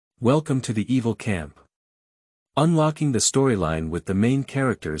Welcome to the Evil Camp. Unlocking the storyline with the main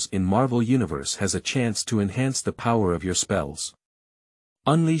characters in Marvel Universe has a chance to enhance the power of your spells.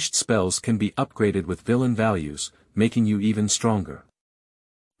 Unleashed spells can be upgraded with villain values, making you even stronger.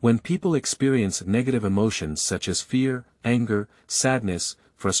 When people experience negative emotions such as fear, anger, sadness,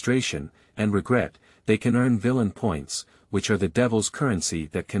 frustration, and regret, they can earn villain points, which are the devil's currency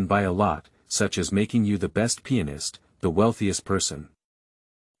that can buy a lot, such as making you the best pianist, the wealthiest person,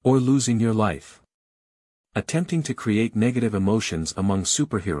 or losing your life. Attempting to create negative emotions among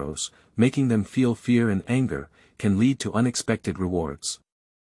superheroes, making them feel fear and anger, can lead to unexpected rewards.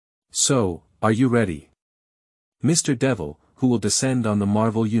 So, are you ready? Mr. Devil, who will descend on the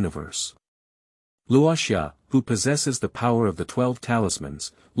Marvel Universe. Luoxia, who possesses the power of the 12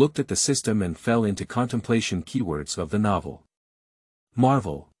 talismans, looked at the system and fell into contemplation. Keywords of the novel.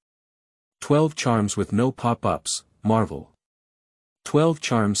 Marvel. 12 charms with no pop-ups, Marvel. 12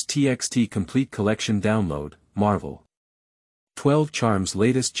 charms TXT complete collection download, Marvel. 12 charms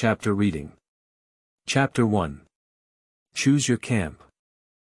latest chapter reading. Chapter 1. Choose your camp.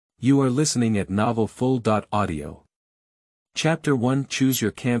 You are listening at novelfull.audio. Chapter 1. Choose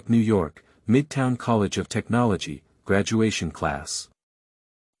your camp. New York, Midtown College of Technology, graduation class.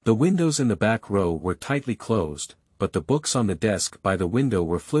 The windows in the back row were tightly closed, but the books on the desk by the window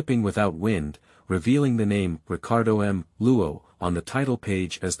were flipping without wind, revealing the name Ricardo M. Luo on the title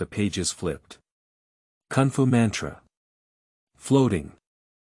page as the pages flipped. Kung Fu Mantra. Floating.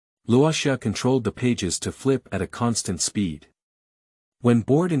 Luoxia controlled the pages to flip at a constant speed. When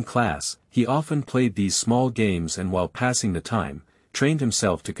bored in class, he often played these small games and while passing the time, trained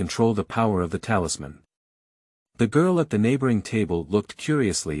himself to control the power of the talisman. The girl at the neighboring table looked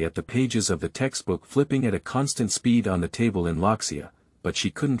curiously at the pages of the textbook flipping at a constant speed on the table in Luoxia, but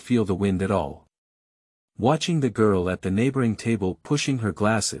she couldn't feel the wind at all. Watching the girl at the neighboring table pushing her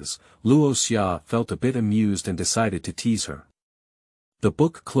glasses, Luoxia felt a bit amused and decided to tease her. The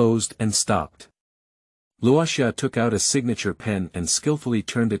book closed and stopped. Luoxia took out a signature pen and skillfully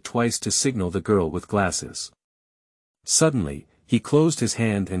turned it twice to signal the girl with glasses. Suddenly, he closed his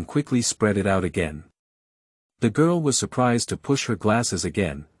hand and quickly spread it out again. The girl was surprised to push her glasses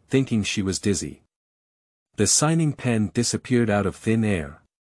again, thinking she was dizzy. The signing pen disappeared out of thin air.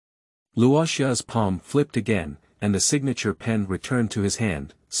 Luoxia's palm flipped again, and the signature pen returned to his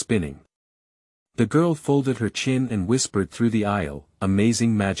hand, spinning. The girl folded her chin and whispered through the aisle,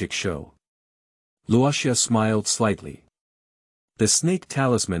 "Amazing magic show." Luoxia smiled slightly. The snake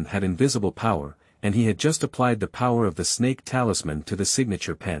talisman had invisible power, and he had just applied the power of the snake talisman to the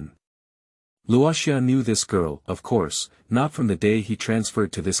signature pen. Luoxia knew this girl, of course, not from the day he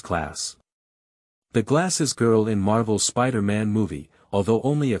transferred to this class. The glasses girl in Marvel's Spider-Man movie, although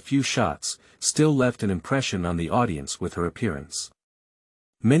only a few shots, still left an impression on the audience with her appearance.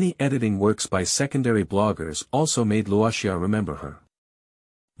 Many editing works by secondary bloggers also made Luoxia remember her.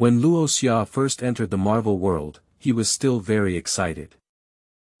 When Luoxia first entered the Marvel world, he was still very excited.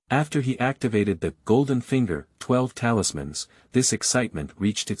 After he activated the Golden Finger 12 talismans, this excitement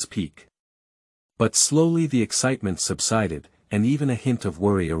reached its peak. But slowly the excitement subsided, and even a hint of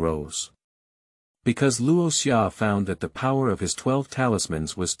worry arose. Because Luoxia found that the power of his 12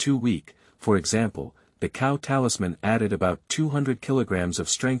 talismans was too weak. For example, the cow talisman added about 200 kilograms of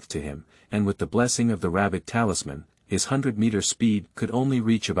strength to him, and with the blessing of the rabbit talisman, his 100-meter speed could only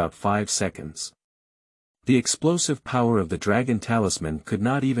reach about 5 seconds. The explosive power of the dragon talisman could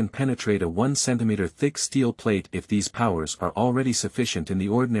not even penetrate a 1 centimeter thick steel plate. If these powers are already sufficient in the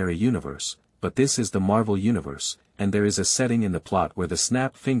ordinary universe, but this is the Marvel Universe, and there is a setting in the plot where the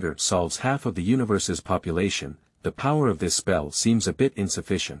snap finger solves half of the universe's population, the power of this spell seems a bit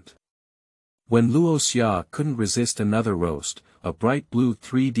insufficient. When Luoxia couldn't resist another roast, a bright blue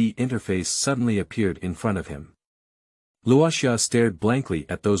 3D interface suddenly appeared in front of him. Luoxia stared blankly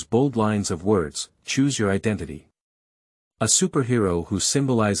at those bold lines of words, "Choose your identity." A superhero who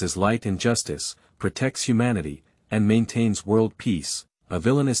symbolizes light and justice, protects humanity, and maintains world peace. A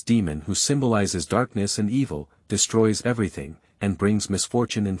villainous demon who symbolizes darkness and evil, destroys everything, and brings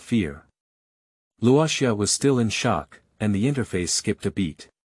misfortune and fear. Luoxia was still in shock, and the interface skipped a beat.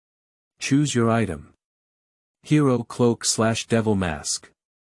 Choose your item. Hero Cloak/Devil Mask.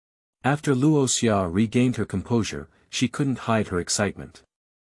 After Luoxia regained her composure, she couldn't hide her excitement.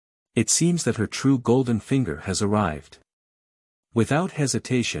 It seems that her true golden finger has arrived. Without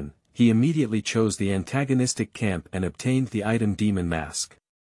hesitation, he immediately chose the antagonistic camp and obtained the item Demon Mask.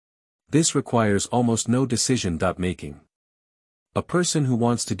 This requires almost no decision-making. A person who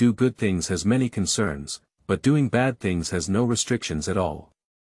wants to do good things has many concerns, but doing bad things has no restrictions at all.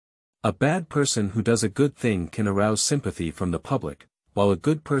 A bad person who does a good thing can arouse sympathy from the public, while a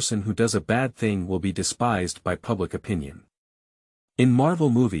good person who does a bad thing will be despised by public opinion. In Marvel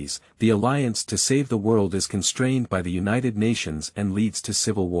movies, the alliance to save the world is constrained by the United Nations and leads to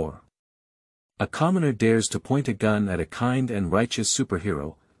civil war. A commoner dares to point a gun at a kind and righteous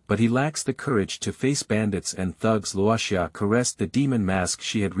superhero, but he lacks the courage to face bandits and thugs. Luoxia caressed the demon mask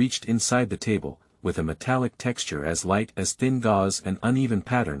she had reached inside the table, with a metallic texture as light as thin gauze and uneven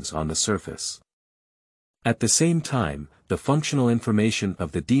patterns on the surface. At the same time, the functional information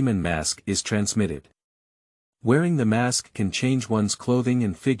of the demon mask is transmitted. Wearing the mask can change one's clothing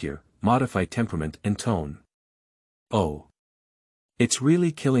and figure, modify temperament and tone. Oh. It's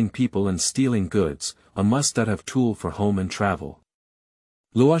really killing people and stealing goods, a must-have tool for home and travel.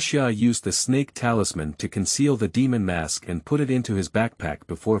 Luoxia used the snake talisman to conceal the demon mask and put it into his backpack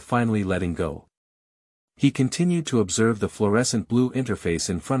before finally letting go. He continued to observe the fluorescent blue interface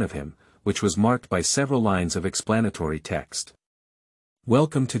in front of him, which was marked by several lines of explanatory text.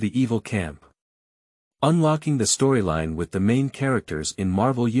 Welcome to the evil camp. Unlocking the storyline with the main characters in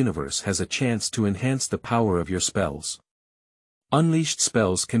Marvel Universe has a chance to enhance the power of your spells. Unleashed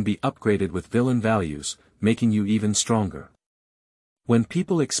spells can be upgraded with villain values, making you even stronger. When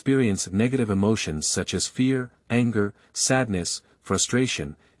people experience negative emotions such as fear, anger, sadness,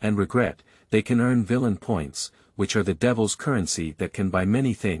 frustration, and regret, they can earn villain points, which are the devil's currency that can buy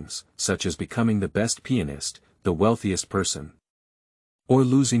many things, such as becoming the best pianist, the wealthiest person, or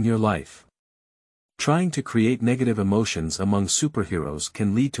losing your life. Trying to create negative emotions among superheroes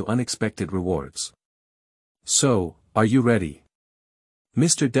can lead to unexpected rewards. So, are you ready?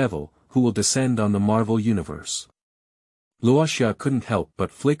 Mr. Devil, who will descend on the Marvel Universe? Luoxia couldn't help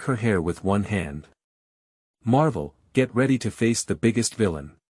but flick her hair with one hand. Marvel, get ready to face the biggest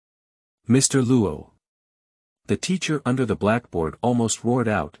villain. Mr. Luo. The teacher under the blackboard almost roared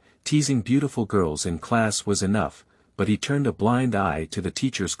out, teasing beautiful girls in class was enough, but he turned a blind eye to the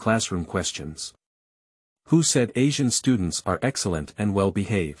teacher's classroom questions. Who said Asian students are excellent and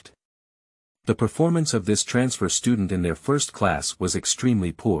well-behaved? The performance of this transfer student in their first class was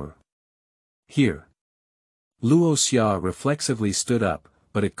extremely poor. Here. Luoxia reflexively stood up,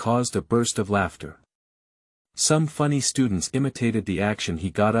 but it caused a burst of laughter. Some funny students imitated the action he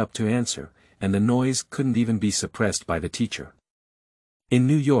got up to answer, and the noise couldn't even be suppressed by the teacher. In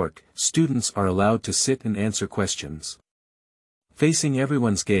New York, students are allowed to sit and answer questions. Facing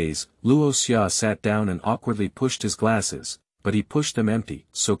everyone's gaze, Luoxia sat down and awkwardly pushed his glasses, but he pushed them empty.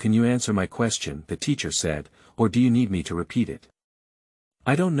 So can you answer my question, the teacher said, or do you need me to repeat it?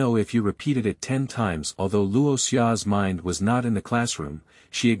 I don't know if you repeated it 10 times. Although Luoxia's mind was not in the classroom,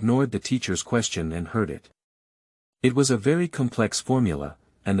 she ignored the teacher's question and heard it. It was a very complex formula,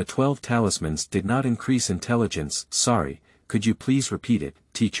 and the 12 talismans did not increase intelligence. Sorry, could you please repeat it,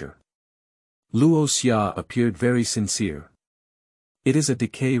 teacher? Luoxia appeared very sincere. It is a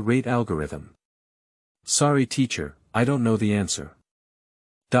decay rate algorithm. Sorry teacher, I don't know the answer.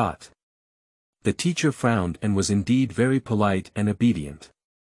 The teacher frowned and was indeed very polite and obedient.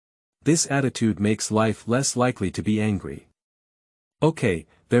 This attitude makes life less likely to be angry. Okay,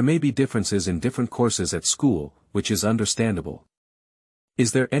 there may be differences in different courses at school, which is understandable.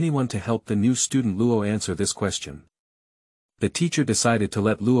 Is there anyone to help the new student Luo answer this question? The teacher decided to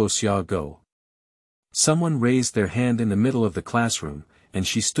let Luoxia go. Someone raised their hand in the middle of the classroom, and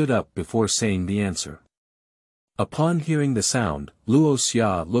she stood up before saying the answer. Upon hearing the sound,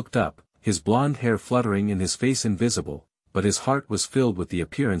 Luoxia looked up, his blonde hair fluttering and his face invisible, but his heart was filled with the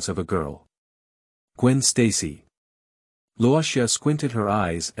appearance of a girl. Gwen Stacy. Luoxia squinted her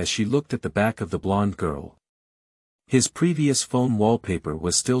eyes as she looked at the back of the blonde girl. His previous phone wallpaper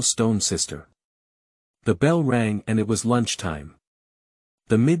was still Stone Sister. The bell rang and it was lunchtime.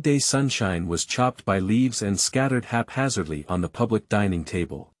 The midday sunshine was chopped by leaves and scattered haphazardly on the public dining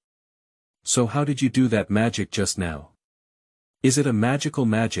table. So how did you do that magic just now? Is it a magical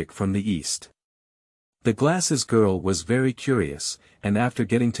magic from the East? The glasses girl was very curious, and after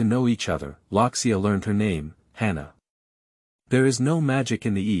getting to know each other, Luoxia learned her name, Hannah. There is no magic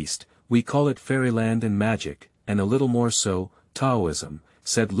in the East, we call it fairyland and magic, and a little more so, Taoism,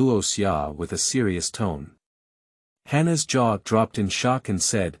 said Luoxia with a serious tone. Hannah's jaw dropped in shock and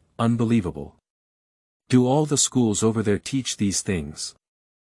said, unbelievable. Do all the schools over there teach these things?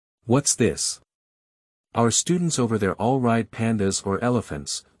 What's this? Our students over there all ride pandas or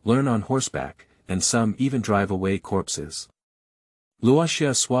elephants, learn on horseback, and some even drive away corpses.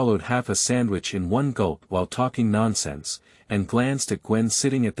 Luoxia swallowed half a sandwich in one gulp while talking nonsense, and glanced at Gwen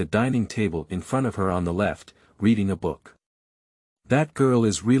sitting at the dining table in front of her on the left, reading a book. That girl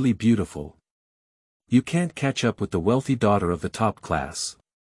is really beautiful. You can't catch up with the wealthy daughter of the top class.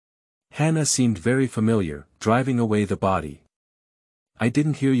 Hannah seemed very familiar, driving away the body. I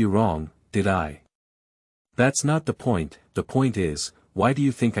didn't hear you wrong, did I? That's not the point is, why do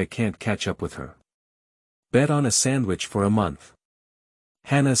you think I can't catch up with her? Bet on a sandwich for a month.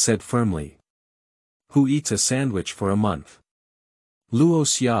 Hannah said firmly. Who eats a sandwich for a month? Luo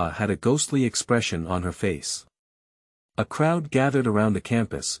Xia had a ghostly expression on her face. A crowd gathered around the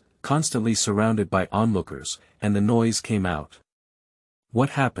campus, constantly surrounded by onlookers, and the noise came out.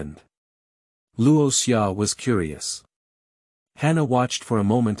 What happened? Luo Xia was curious. Hannah watched for a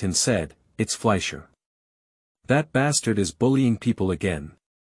moment and said, "It's Fleischer. That bastard is bullying people again.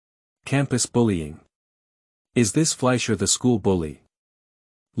 Campus bullying. Is this Fleischer the school bully?"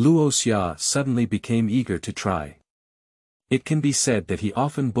 Luo Xia suddenly became eager to try. It can be said that he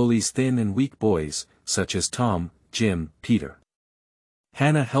often bullies thin and weak boys, such as Tom, Jim, Peter.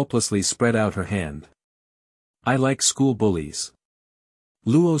 Hannah helplessly spread out her hand. I like school bullies.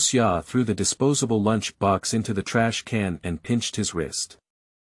 Luo Xia threw the disposable lunch box into the trash can and pinched his wrist.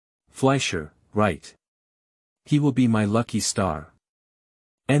 Fleischer, right. He will be my lucky star.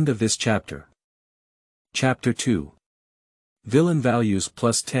 End of this chapter. Chapter 2. Villain values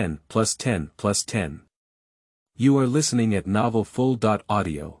 +10, +10, +10. You are listening at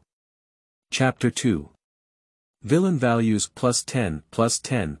novelfull.audio. Chapter 2. Villain values +10,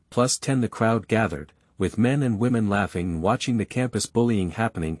 +10, +10. The crowd gathered, with men and women laughing and watching the campus bullying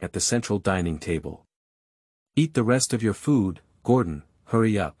happening at the central dining table. Eat the rest of your food, Gordon,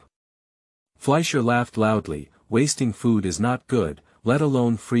 hurry up. Fleischer laughed loudly. Wasting food is not good, let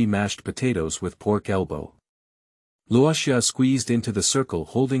alone free mashed potatoes with pork elbow. Luoxia squeezed into the circle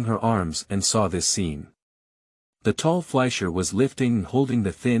holding her arms and saw this scene. The tall Fleischer was lifting and holding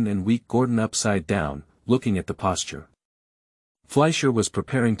the thin and weak Gordon upside down, looking at the posture. Fleischer was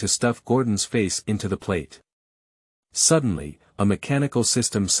preparing to stuff Gordon's face into the plate. Suddenly, a mechanical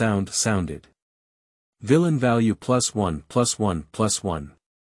system sound sounded. Villain value +1, +1, +1.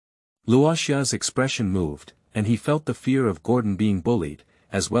 Luoxia's expression moved, and he felt the fear of Gordon being bullied,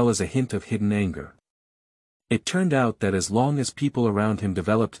 as well as a hint of hidden anger. It turned out that as long as people around him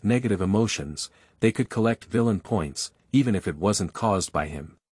developed negative emotions, they could collect villain points, even if it wasn't caused by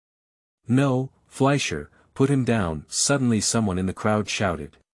him. No, Fleischer, put him down, suddenly someone in the crowd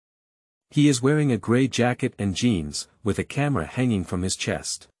shouted. He is wearing a gray jacket and jeans, with a camera hanging from his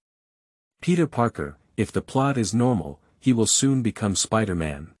chest. Peter Parker, if the plot is normal, he will soon become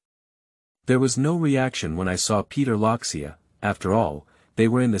Spider-Man. There was no reaction when I saw Peter Loxia. After all, they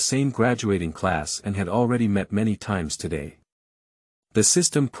were in the same graduating class and had already met many times today. The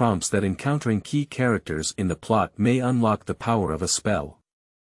system prompts that encountering key characters in the plot may unlock the power of a spell.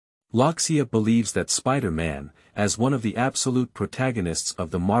 Loxia believes that Spider-Man, as one of the absolute protagonists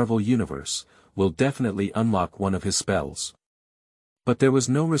of the Marvel Universe, will definitely unlock one of his spells. But there was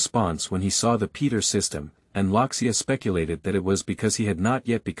no response when he saw the Peter system, and Loxia speculated that it was because he had not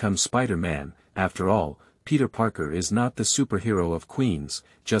yet become Spider-Man. After all, Peter Parker is not the superhero of Queens,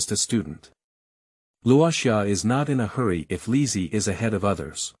 just a student. Luoxia is not in a hurry if Lizzie is ahead of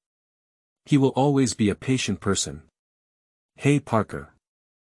others. He will always be a patient person. Hey Parker.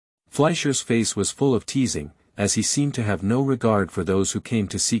 Fleischer's face was full of teasing, as he seemed to have no regard for those who came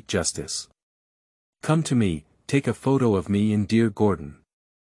to seek justice. Come to me, take a photo of me and dear Gordon.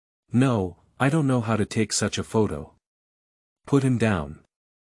 No, I don't know how to take such a photo. Put him down.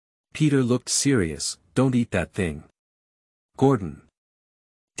 Peter looked serious, don't eat that thing. Gordon.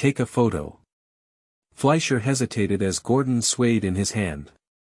 Take a photo. Fleischer hesitated as Gordon swayed in his hand.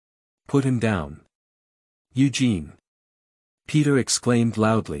 Put him down. Eugene. Peter exclaimed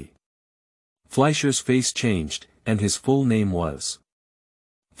loudly. Fleischer's face changed, and his full name was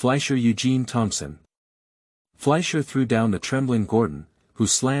Fleischer Eugene Thompson. Fleischer threw down the trembling Gordon, who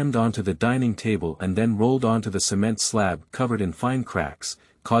slammed onto the dining table and then rolled onto the cement slab covered in fine cracks,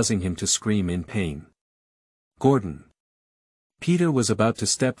 causing him to scream in pain. Gordon. Peter was about to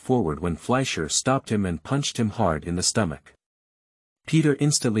step forward when Fleischer stopped him and punched him hard in the stomach. Peter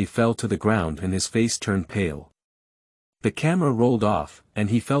instantly fell to the ground and his face turned pale. The camera rolled off,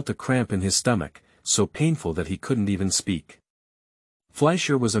 and he felt a cramp in his stomach, so painful that he couldn't even speak.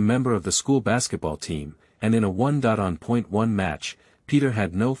 Fleischer was a member of the school basketball team, and in a 1-on-1 match, Peter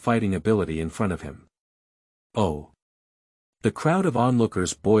had no fighting ability in front of him. Oh. The crowd of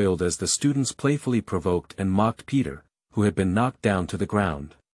onlookers boiled as the students playfully provoked and mocked Peter, who had been knocked down to the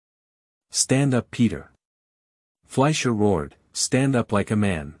ground. Stand up Peter. Fleischer roared, stand up like a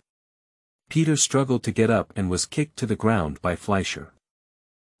man. Peter struggled to get up and was kicked to the ground by Fleischer.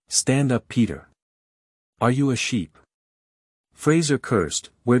 Stand up Peter. Are you a sheep? Fraser cursed,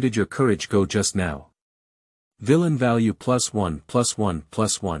 where did your courage go just now? Villain value +1, +1,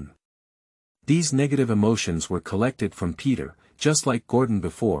 +1. These negative emotions were collected from Peter, just like Gordon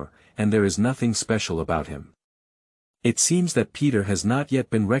before, and there is nothing special about him. It seems that Peter has not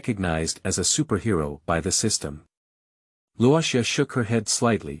yet been recognized as a superhero by the system. Luoxia shook her head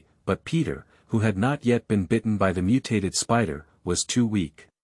slightly, but Peter, who had not yet been bitten by the mutated spider, was too weak.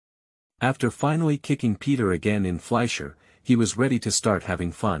 After finally kicking Peter again in Fleischer, he was ready to start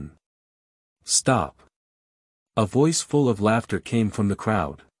having fun. Stop! A voice full of laughter came from the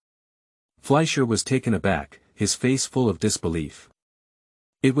crowd. Fleischer was taken aback, his face full of disbelief.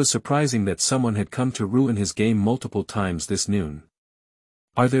 It was surprising that someone had come to ruin his game multiple times this noon.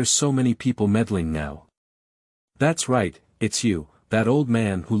 Are there so many people meddling now? That's right, it's you, that old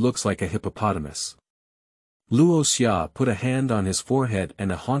man who looks like a hippopotamus. Luo Xia put a hand on his forehead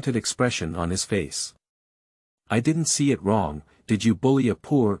and a haunted expression on his face. I didn't see it wrong, did you bully a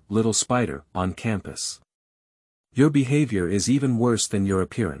poor, little spider, on campus? Your behavior is even worse than your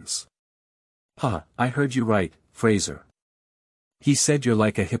appearance. Ha, I heard you right, Fraser. He said you're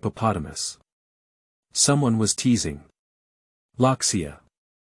like a hippopotamus. Someone was teasing. Luoxia.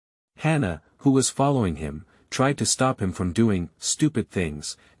 Hannah, who was following him, tried to stop him from doing stupid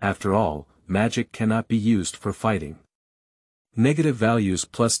things. After all, magic cannot be used for fighting. Negative values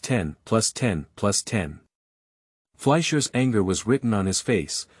 +10, +10, +10. Fleischer's anger was written on his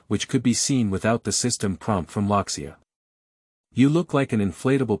face, which could be seen without the system prompt from Luoxia. You look like an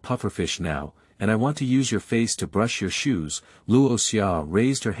inflatable pufferfish now, and I want to use your face to brush your shoes. Luo Xia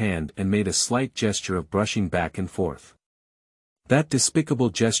raised her hand and made a slight gesture of brushing back and forth. That despicable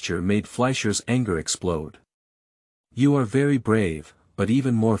gesture made Fleischer's anger explode. You are very brave, but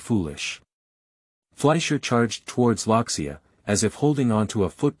even more foolish. Fleischer charged towards Luoxia, as if holding onto a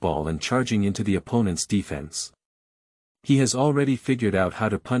football and charging into the opponent's defense. He has already figured out how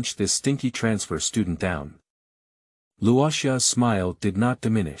to punch this stinky transfer student down. Luoxia's smile did not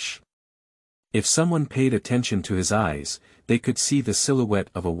diminish. If someone paid attention to his eyes, they could see the silhouette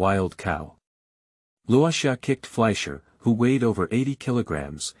of a wild cow. Luoxia kicked Fleischer, who weighed over 80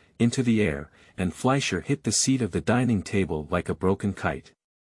 kilograms, into the air, and Fleischer hit the seat of the dining table like a broken kite.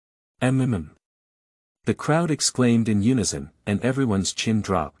 Mm. The crowd exclaimed in unison, and everyone's chin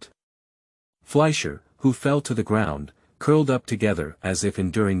dropped. Fleischer, who fell to the ground, curled up together as if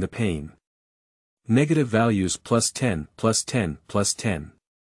enduring the pain. Negative values +10, +10, +10.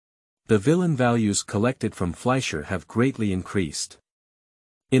 The villain values collected from Fleischer have greatly increased.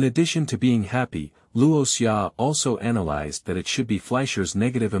 In addition to being happy, Luo Xia also analyzed that it should be Fleischer's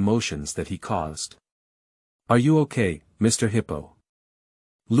negative emotions that he caused. Are you okay, Mr. Hippo?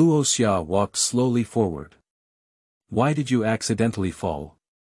 Luo Xia walked slowly forward. Why did you accidentally fall?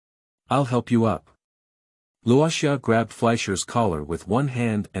 I'll help you up. Luoxia grabbed Fleischer's collar with one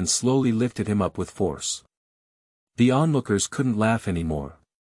hand and slowly lifted him up with force. The onlookers couldn't laugh anymore.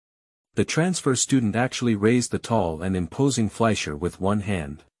 The transfer student actually raised the tall and imposing Fleischer with one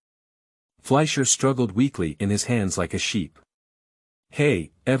hand. Fleischer struggled weakly in his hands like a sheep.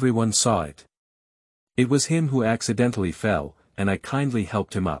 Hey, everyone saw it. It was him who accidentally fell, and I kindly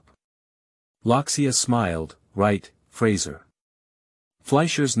helped him up. Luoxia smiled, right, Fraser.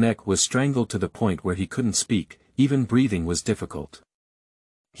 Fleischer's neck was strangled to the point where he couldn't speak, even breathing was difficult.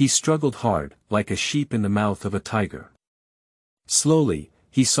 He struggled hard, like a sheep in the mouth of a tiger. Slowly,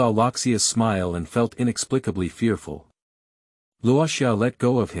 he saw Luoxia's smile and felt inexplicably fearful. Luoxia let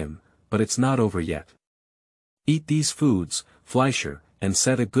go of him, but it's not over yet. Eat these foods, Fleischer, and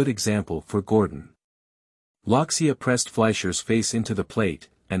set a good example for Gordon. Luoxia pressed Fleischer's face into the plate,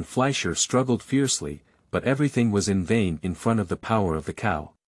 and Fleischer struggled fiercely, but everything was in vain in front of the power of the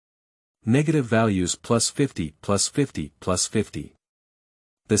cow. Negative values +50, +50, +50.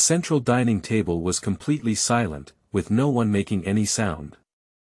 The central dining table was completely silent, with no one making any sound.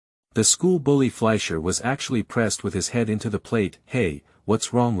 The school bully Fleischer was actually pressed with his head into the plate. Hey,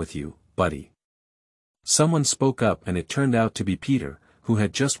 what's wrong with you, buddy? Someone spoke up and it turned out to be Peter, who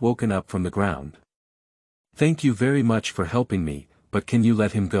had just woken up from the ground. Thank you very much for helping me, but can you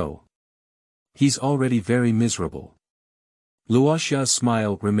let him go? He's already very miserable. Luoxia's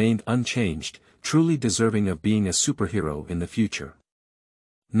smile remained unchanged, truly deserving of being a superhero in the future.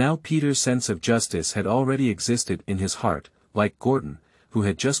 Now Peter's sense of justice had already existed in his heart, like Gordon, who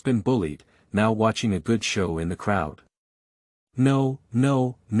had just been bullied, now watching a good show in the crowd. No,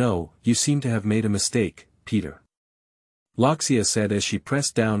 no, no, you seem to have made a mistake, Peter. Luoxia said as she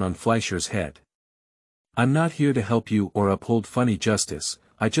pressed down on Fleischer's head. I'm not here to help you or uphold funny justice,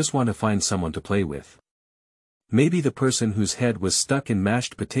 I just want to find someone to play with. Maybe the person whose head was stuck in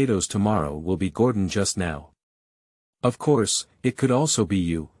mashed potatoes tomorrow will be Gordon just now. Of course, it could also be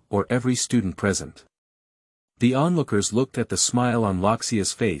you, or every student present. The onlookers looked at the smile on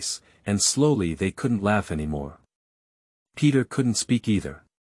Luoxia's face, and slowly they couldn't laugh anymore. Peter couldn't speak either.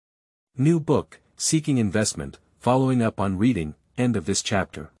 New book, Seeking Investment, following up on reading, end of this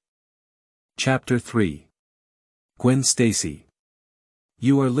chapter. Chapter 3. Gwen Stacy.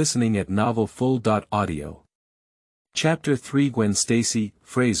 You are listening at novelfull.audio. Chapter 3. Gwen Stacy.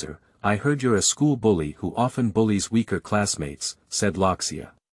 Fraser, I heard you're a school bully who often bullies weaker classmates, said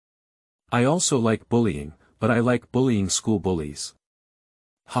Loxia. I also like bullying, but I like bullying school bullies.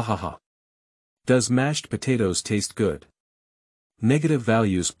 Ha ha ha. Does mashed potatoes taste good? Negative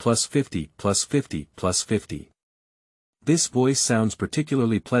values +50, +50, +50. This voice sounds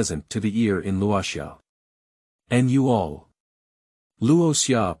particularly pleasant to the ear in Luoxia. And you all.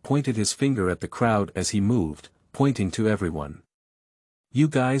 Luoxia pointed his finger at the crowd as he moved, pointing to everyone. You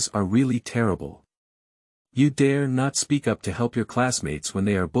guys are really terrible. You dare not speak up to help your classmates when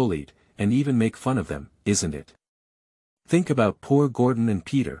they are bullied, and even make fun of them, isn't it? Think about poor Gordon and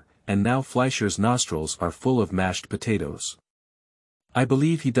Peter, and now Fleischer's nostrils are full of mashed potatoes. I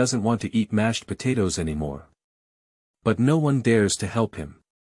believe he doesn't want to eat mashed potatoes anymore. But no one dares to help him.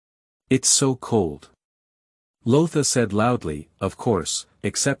 It's so cold. Lotha said loudly, of course,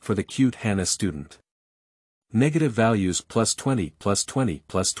 except for the cute Hannah student. Negative values +20, +20,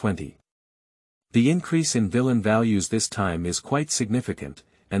 +20. The increase in villain values this time is quite significant,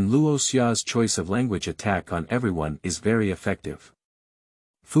 and Luoxia's choice of language attack on everyone is very effective.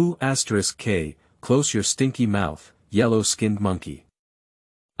 Fu *K, close your stinky mouth, yellow-skinned monkey.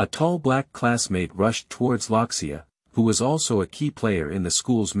 A tall black classmate rushed towards Loxia, who was also a key player in the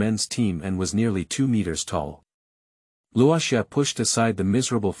school's men's team and was nearly 2 meters tall. Luoxia pushed aside the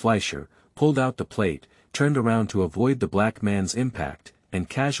miserable Fleischer, pulled out the plate, turned around to avoid the black man's impact, and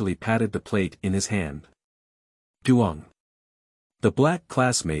casually patted the plate in his hand. Duong. The black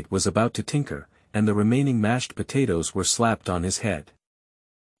classmate was about to tinker, and the remaining mashed potatoes were slapped on his head.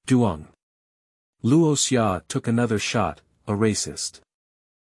 Duong. Luoxia took another shot, a racist.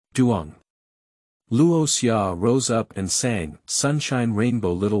 Duong. Luoxia rose up and sang, Sunshine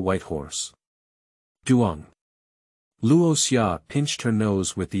Rainbow Little White Horse. Duong. Luoxia pinched her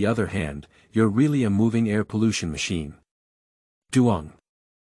nose with the other hand, you're really a moving air pollution machine. Duong.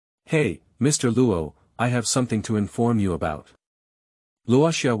 Hey, Mr. Luo, I have something to inform you about.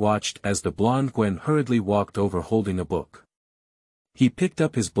 Luoxia watched as the blonde Gwen hurriedly walked over holding a book. He picked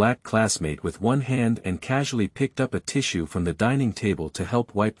up his black classmate with one hand and casually picked up a tissue from the dining table to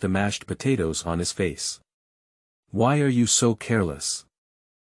help wipe the mashed potatoes on his face. Why are you so careless?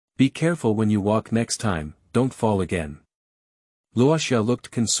 Be careful when you walk next time, don't fall again. Luoxia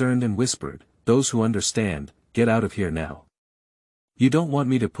looked concerned and whispered, those who understand, get out of here now. You don't want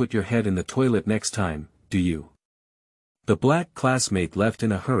me to put your head in the toilet next time, do you? The black classmate left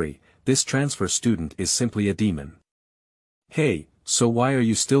in a hurry, this transfer student is simply a demon. Hey, so why are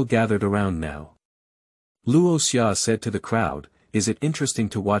you still gathered around now? Luoxia said to the crowd, is it interesting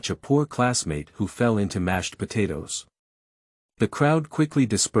to watch a poor classmate who fell into mashed potatoes? The crowd quickly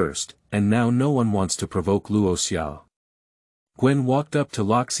dispersed, and now no one wants to provoke Luoxia. Gwen walked up to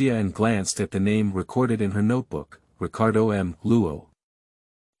Loxia and glanced at the name recorded in her notebook, Ricardo M. Luo.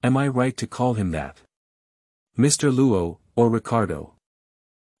 Am I right to call him that? Mr. Luo, or Ricardo?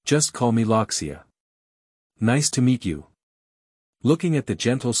 Just call me Loxia. Nice to meet you. Looking at the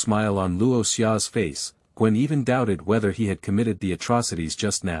gentle smile on Luoxia's face, Gwen even doubted whether he had committed the atrocities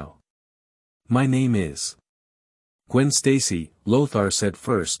just now. My name is Gwen Stacy, Lothar said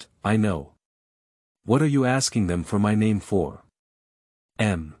first, I know. What are you asking them for my name for?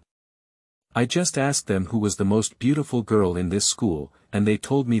 I just asked them who was the most beautiful girl in this school, and they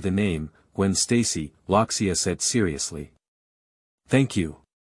told me the name, Gwen Stacy, Loxia said seriously. Thank you.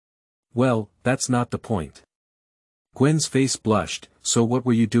 Well, that's not the point. Gwen's face blushed, so what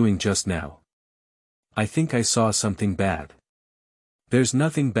were you doing just now? I think I saw something bad. There's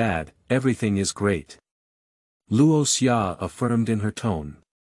nothing bad, everything is great. Luoxia affirmed in her tone.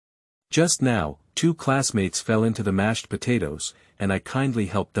 Just now, 2 classmates fell into the mashed potatoes, and I kindly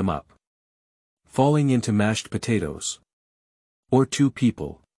helped them up. Falling into mashed potatoes. Or 2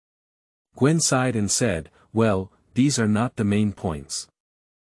 people. Gwen sighed and said, well, these are not the main points.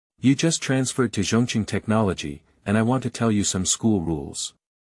 You just transferred to Zhongqing Technology, and I want to tell you some school rules.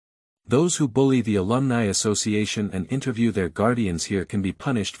 Those who bully the Alumni Association and interview their guardians here can be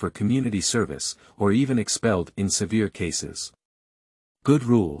punished for community service, or even expelled in severe cases. Good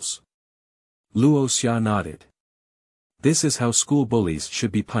rules. Luoxia nodded. This is how school bullies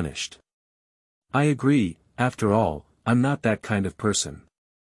should be punished. I agree, after all, I'm not that kind of person.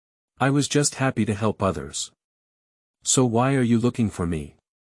 I was just happy to help others. So why are you looking for me?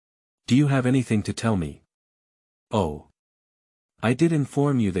 Do you have anything to tell me? Oh. I did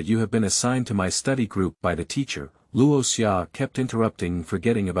inform you that you have been assigned to my study group by the teacher, Luo Xia kept interrupting and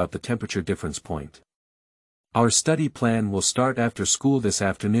forgetting about the temperature difference point. Our study plan will start after school this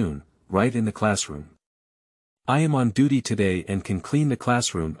afternoon, right in the classroom. I am on duty today and can clean the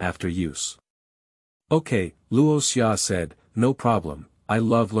classroom after use. Okay, Luo Xia said, no problem, I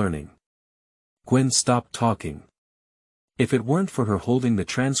love learning. Gwen stopped talking. If it weren't for her holding the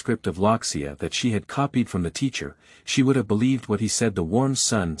transcript of Loxia that she had copied from the teacher, she would have believed what he said. The warm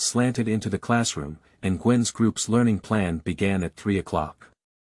sun slanted into the classroom, and Gwen's group's learning plan began at 3 o'clock.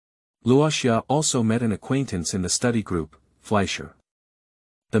 Luoxia also met an acquaintance in the study group, Fleischer.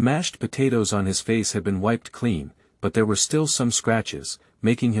 The mashed potatoes on his face had been wiped clean, but there were still some scratches,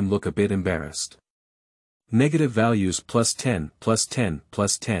 making him look a bit embarrassed. Negative values +10, +10,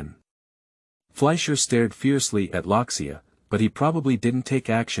 +10. Fleischer stared fiercely at Loxia, but he probably didn't take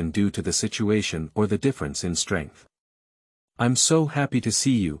action due to the situation or the difference in strength. I'm so happy to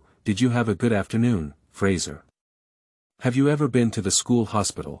see you. Did you have a good afternoon, Fraser? Have you ever been to the school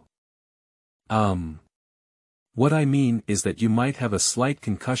hospital? What I mean is that you might have a slight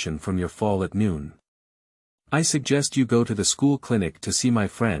concussion from your fall at noon. I suggest you go to the school clinic to see my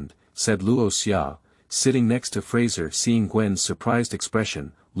friend, said Luo Xia, sitting next to Fraser. Seeing Gwen's surprised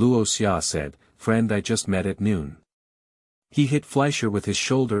expression, Luo Xia said, friend I just met at noon. He hit Fleischer with his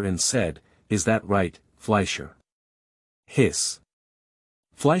shoulder and said, is that right, Fleischer? Hiss.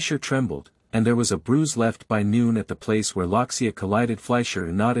 Fleischer trembled, and there was a bruise left by noon at the place where Loxia collided.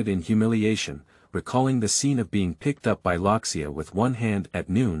 Fleischer nodded in humiliation, recalling the scene of being picked up by Loxia with one hand at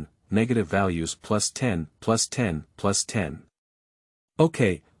noon. Negative values +10, +10, +10.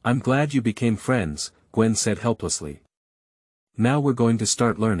 Okay, I'm glad you became friends, Gwen said helplessly. Now we're going to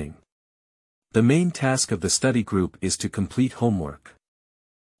start learning. The main task of the study group is to complete homework.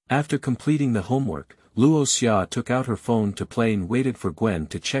 After completing the homework, Luo Xia took out her phone to play and waited for Gwen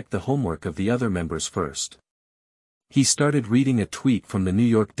to check the homework of the other members first. He started reading a tweet from the New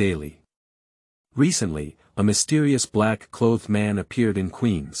York Daily. Recently, a mysterious black-clothed man appeared in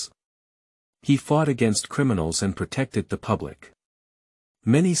Queens. He fought against criminals and protected the public.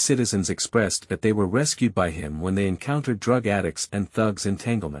 Many citizens expressed that they were rescued by him when they encountered drug addicts and thugs'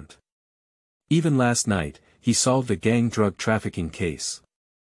 entanglement. Even last night, he solved a gang drug trafficking case.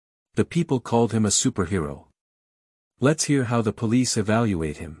 The people called him a superhero. Let's hear how the police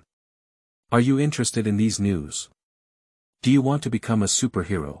evaluate him. Are you interested in these news? Do you want to become a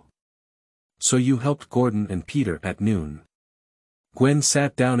superhero? So you helped Gordon and Peter at noon. Gwen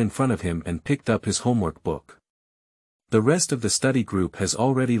sat down in front of him and picked up his homework book. The rest of the study group has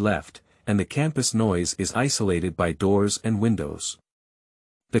already left, and the campus noise is isolated by doors and windows.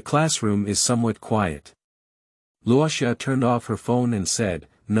 The classroom is somewhat quiet. Luoxia turned off her phone and said,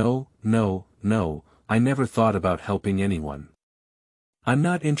 no, I never thought about helping anyone. I'm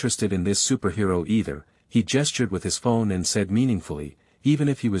not interested in this superhero either. He gestured with his phone and said meaningfully, even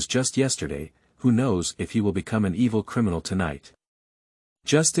if he was just yesterday, who knows if he will become an evil criminal tonight.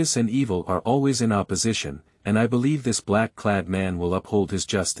 Justice and evil are always in opposition, and I believe this black-clad man will uphold his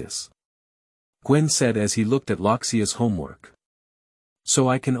justice. Gwen said as he looked at Loxia's homework. So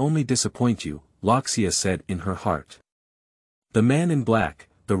I can only disappoint you, Loxia said in her heart. The man in black,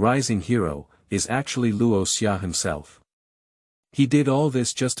 the rising hero, is actually Luo Xia himself. He did all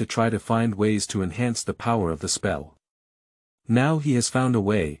this just to try to find ways to enhance the power of the spell. Now he has found a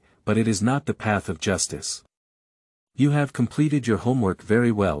way, but it is not the path of justice. You have completed your homework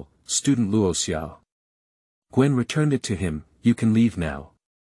very well, student Luo Xia. Gwen returned it to him. You can leave now.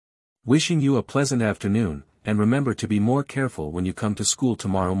 Wishing you a pleasant afternoon, and remember to be more careful when you come to school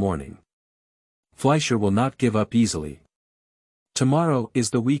tomorrow morning. Fleischer will not give up easily. Tomorrow is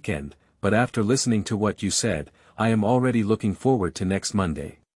the weekend, but after listening to what you said, I am already looking forward to next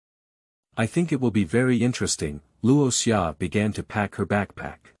Monday. I think it will be very interesting. Luo Xia began to pack her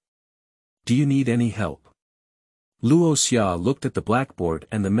backpack. Do you need any help? Luo Xia looked at the blackboard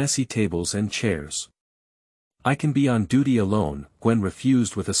and the messy tables and chairs. I can be on duty alone, Gwen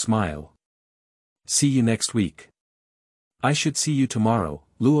refused with a smile. See you next week. I should see you tomorrow.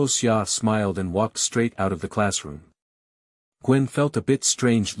 Luo Xia smiled and walked straight out of the classroom. Gwen felt a bit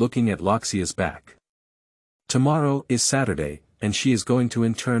strange looking at Loxia's back. Tomorrow is Saturday, and she is going to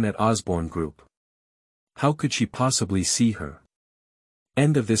intern at Osborne Group. How could she possibly see her?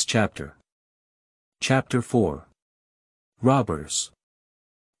 End of this chapter. Chapter 4. Robbers.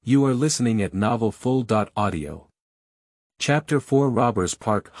 You are listening at novelfull.audio. Chapter 4. Robbers.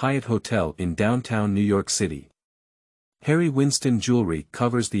 Park Hyatt Hotel in downtown New York City. Harry Winston jewelry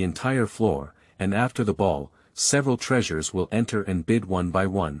covers the entire floor, and after the ball, several treasures will enter and bid one by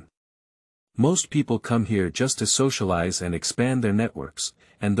one. Most people come here just to socialize and expand their networks,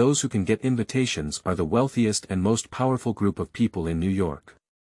 and those who can get invitations are the wealthiest and most powerful group of people in New York.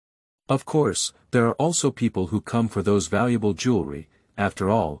 Of course, there are also people who come for those valuable jewelry. After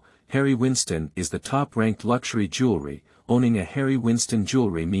all, Harry Winston is the top-ranked luxury jewelry. Owning a Harry Winston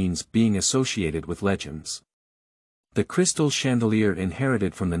jewelry means being associated with legends. The crystal chandelier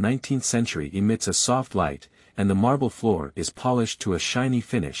inherited from the 19th century emits a soft light, and the marble floor is polished to a shiny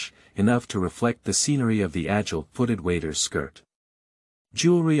finish, enough to reflect the scenery of the agile-footed waiter's skirt.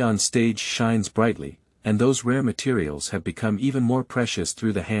 Jewelry on stage shines brightly, and those rare materials have become even more precious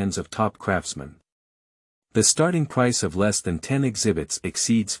through the hands of top craftsmen. The starting price of less than 10 exhibits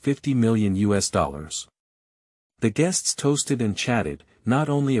exceeds $50 million. The guests toasted and chatted, not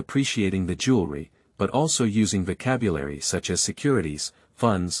only appreciating the jewelry, but also using vocabulary such as securities,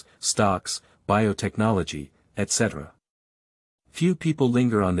 funds, stocks, biotechnology, etc. Few people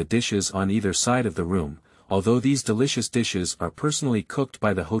linger on the dishes on either side of the room, although these delicious dishes are personally cooked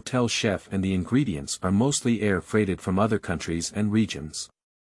by the hotel chef and the ingredients are mostly air-freighted from other countries and regions.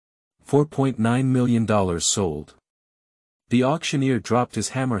 $4.9 million sold. The auctioneer dropped his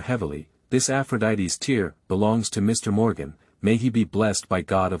hammer heavily. This Aphrodite's tear belongs to Mr. Morgan, may he be blessed by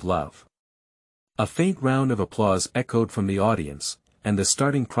God of love. A faint round of applause echoed from the audience, and the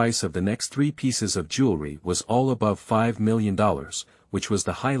starting price of the next 3 pieces of jewelry was all above $5 million, which was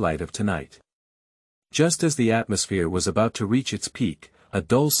the highlight of tonight. Just as the atmosphere was about to reach its peak, a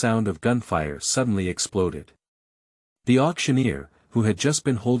dull sound of gunfire suddenly exploded. The auctioneer, who had just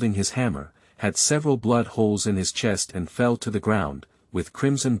been holding his hammer, had several blood holes in his chest and fell to the ground, with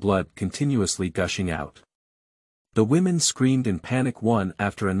crimson blood continuously gushing out. The women screamed in panic one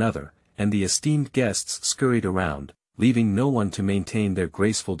after another, and the esteemed guests scurried around, leaving no one to maintain their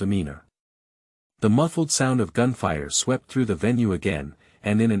graceful demeanor. The muffled sound of gunfire swept through the venue again,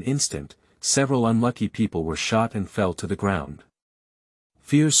 and in an instant, several unlucky people were shot and fell to the ground.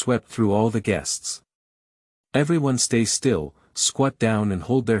 Fear swept through all the guests. Everyone stay still, squat down and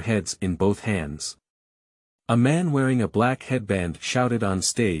hold their heads in both hands. A man wearing a black headband shouted on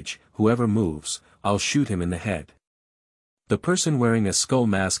stage, "Whoever moves, I'll shoot him in the head." The person wearing a skull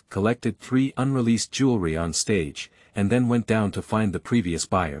mask collected 3 unreleased jewelry on stage, and then went down to find the previous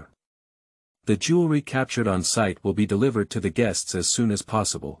buyer. The jewelry captured on site will be delivered to the guests as soon as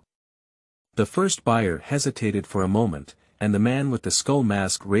possible. The first buyer hesitated for a moment, and the man with the skull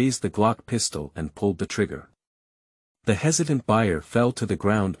mask raised the Glock pistol and pulled the trigger. The hesitant buyer fell to the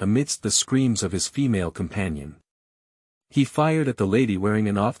ground amidst the screams of his female companion. He fired at the lady wearing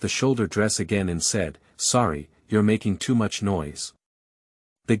an off-the-shoulder dress again and said, "Sorry, you're making too much noise."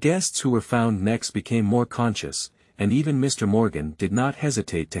 The guests who were found next became more conscious, and even Mr. Morgan did not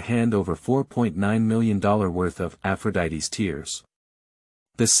hesitate to hand over $4.9 million worth of Aphrodite's tears.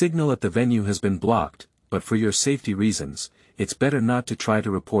 The signal at the venue has been blocked, but for your safety reasons, it's better not to try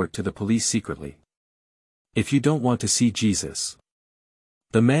to report to the police secretly. If you don't want to see Jesus.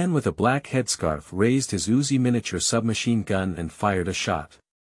 The man with a black headscarf raised his Uzi miniature submachine gun and fired a shot.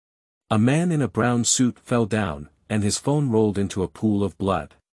 A man in a brown suit fell down, and his phone rolled into a pool of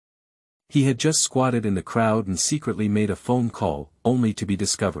blood. He had just squatted in the crowd and secretly made a phone call, only to be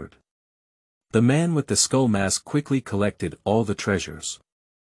discovered. The man with the skull mask quickly collected all the treasures.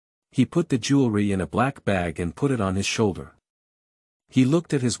 He put the jewelry in a black bag and put it on his shoulder. He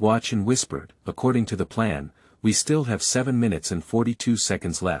looked at his watch and whispered, "According to the plan, we still have 7 minutes and 42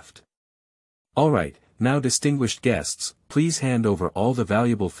 seconds left. All right, now distinguished guests, please hand over all the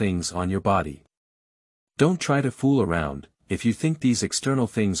valuable things on your body. Don't try to fool around, if you think these external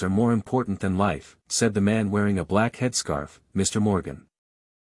things are more important than life," said the man wearing a black headscarf, Mr. Morgan.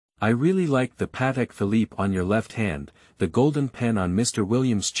 "I really like the Patek Philippe on your left hand, the golden pen on Mr.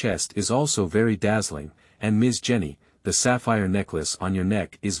 Williams' chest is also very dazzling, and Ms. Jenny, the sapphire necklace on your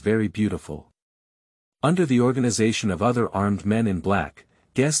neck is very beautiful." Under the organization of other armed men in black,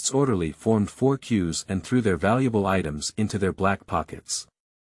 guests orderly formed 4 queues and threw their valuable items into their black pockets.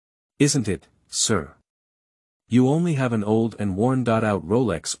 "Isn't it, sir? You only have an old and worn-out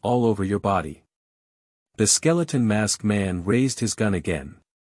Rolex all over your body." The skeleton masked man raised his gun again.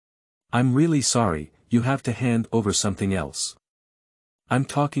 "I'm really sorry, you have to hand over something else. I'm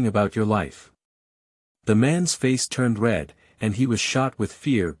talking about your life." The man's face turned red, and he was shot with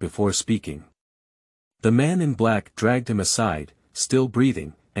fear before speaking. The man in black dragged him aside, still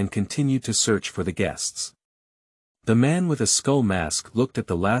breathing, and continued to search for the guests. The man with a skull mask looked at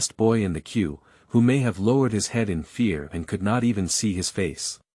the last boy in the queue, who may have lowered his head in fear and could not even see his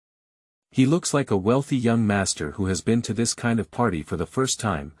face. He looks like a wealthy young master who has been to this kind of party for the first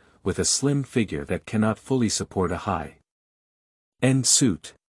time, with a slim figure that cannot fully support a high-end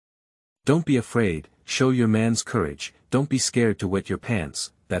suit. Don't be afraid, show your man's courage, don't be scared to wet your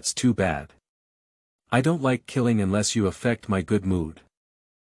pants, that's too bad. I don't like killing unless you affect my good mood.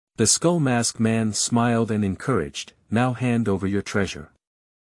 The skull mask man smiled and encouraged, now hand over your treasure.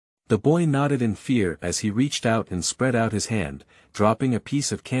 The boy nodded in fear as he reached out and spread out his hand, dropping a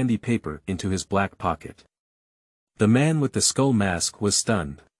piece of candy paper into his black pocket. The man with the skull mask was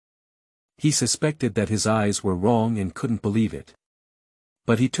stunned. He suspected that his eyes were wrong and couldn't believe it.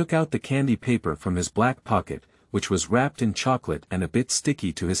 But he took out the candy paper from his black pocket, which was wrapped in chocolate and a bit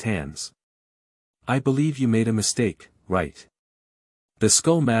sticky to his hands. I believe you made a mistake, right? The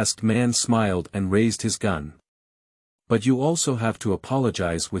skull-masked man smiled and raised his gun. But you also have to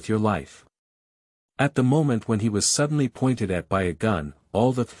apologize with your life. At the moment when he was suddenly pointed at by a gun,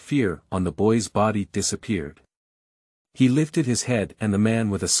 all the fear on the boy's body disappeared. He lifted his head and the man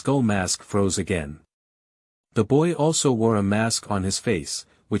with a skull mask froze again. The boy also wore a mask on his face,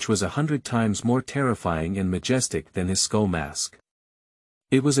 which was 100 times more terrifying and majestic than his skull mask.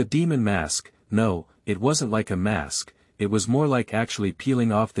 It was a demon mask. No, it wasn't like a mask, it was more like actually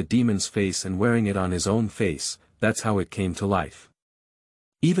peeling off the demon's face and wearing it on his own face. That's how it came to life.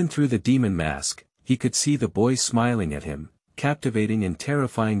 Even through the demon mask, he could see the boy smiling at him, captivating and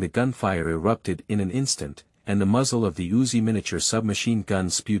terrifying. The gunfire erupted in an instant, and the muzzle of the Uzi miniature submachine gun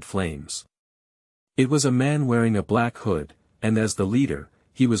spewed flames. It was a man wearing a black hood, and as the leader,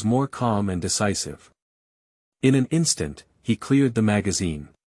 he was more calm and decisive. In an instant, he cleared the magazine.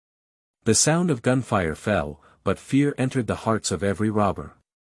 The sound of gunfire fell, but fear entered the hearts of every robber.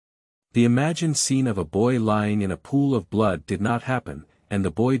 The imagined scene of a boy lying in a pool of blood did not happen, and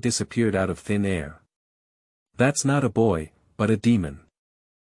the boy disappeared out of thin air. That's not a boy, but a demon.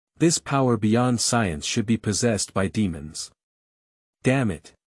 This power beyond science should be possessed by demons. Damn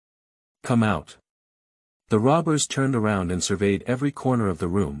it. Come out. The robbers turned around and surveyed every corner of the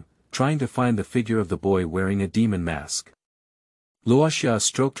room, trying to find the figure of the boy wearing a demon mask. Luoxia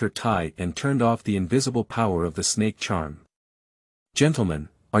stroked her tie and turned off the invisible power of the snake charm. Gentlemen,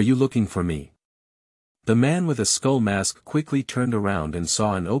 are you looking for me? The man with a skull mask quickly turned around and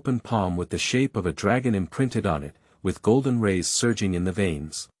saw an open palm with the shape of a dragon imprinted on it, with golden rays surging in the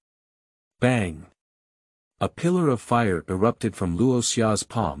veins. Bang! A pillar of fire erupted from Luoxia's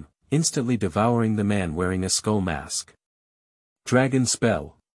palm, instantly devouring the man wearing a skull mask. Dragon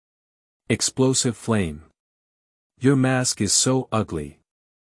spell. Explosive flame. Your mask is so ugly.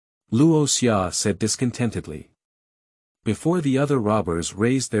 Luoxia said discontentedly. Before the other robbers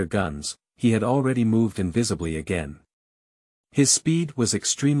raised their guns, he had already moved invisibly again. His speed was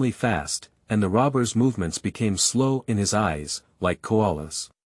extremely fast, and the robbers' movements became slow in his eyes, like koalas.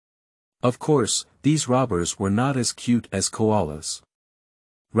 Of course, these robbers were not as cute as koalas.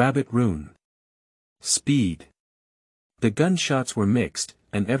 Rabbit Rune. Speed. The gunshots were mixed,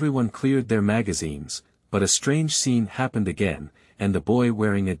 and everyone cleared their magazines, but a strange scene happened again, and the boy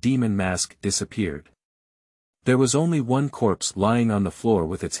wearing a demon mask disappeared. There was only one corpse lying on the floor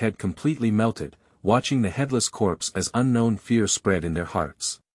with its head completely melted, watching the headless corpse as unknown fear spread in their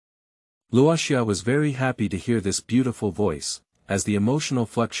hearts. Luoxia was very happy to hear this beautiful voice, as the emotional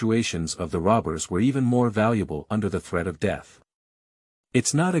fluctuations of the robbers were even more valuable under the threat of death.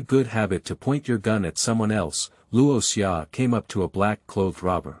 It's not a good habit to point your gun at someone else. Luoxia came up to a black-clothed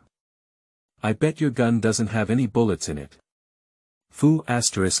robber. I bet your gun doesn't have any bullets in it. Fu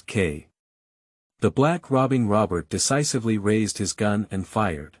 *K. The black robbing robber decisively raised his gun and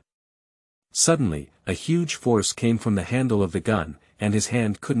fired. Suddenly, a huge force came from the handle of the gun, and his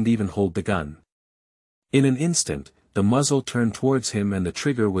hand couldn't even hold the gun. In an instant, the muzzle turned towards him and the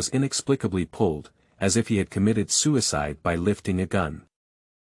trigger was inexplicably pulled, as if he had committed suicide by lifting a gun.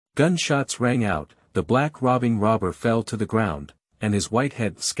 Gunshots rang out, the black robbing robber fell to the ground, and his white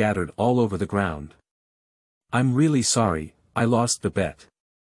head scattered all over the ground. I'm really sorry, I lost the bet.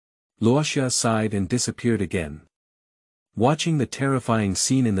 Luoxia sighed and disappeared again. Watching the terrifying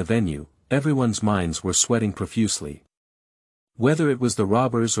scene in the venue, everyone's minds were sweating profusely. Whether it was the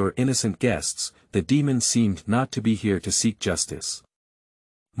robbers or innocent guests, the demon seemed not to be here to seek justice.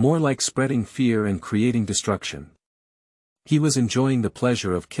 More like spreading fear and creating destruction. He was enjoying the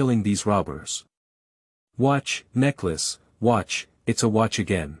pleasure of killing these robbers. Watch, necklace, watch, it's a watch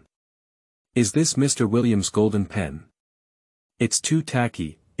again. Is this Mr. Williams' golden pen? It's too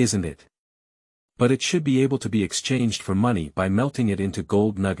tacky, isn't it? But it should be able to be exchanged for money by melting it into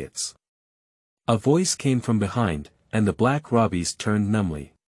gold nuggets. A voice came from behind, and the black robbies turned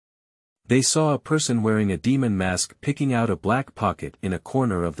numbly. They saw a person wearing a demon mask picking out a black pocket in a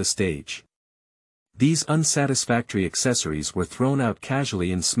corner of the stage. These unsatisfactory accessories were thrown out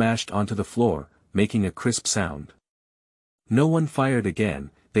casually and smashed onto the floor, making a crisp sound. No one fired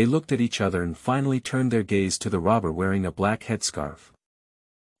again, they looked at each other and finally turned their gaze to the robber wearing a black headscarf.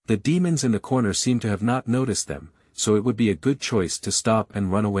 The demons in the corner seemed to have not noticed them, so it would be a good choice to stop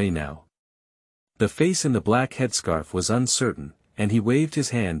and run away now. The face in the black headscarf was uncertain, and he waved his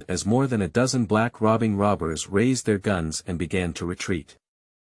hand as more than a dozen black robbing robbers raised their guns and began to retreat.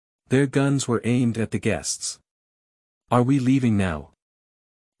 Their guns were aimed at the guests. "Are we leaving now?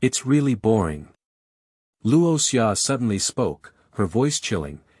 It's really boring." Luo Xia suddenly spoke, her voice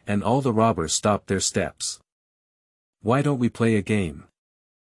chilling, and all the robbers stopped their steps. "Why don't we play a game?"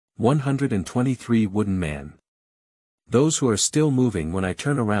 123 Wooden Man. "Those who are still moving when I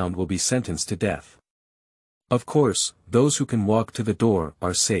turn around will be sentenced to death. Of course, those who can walk to the door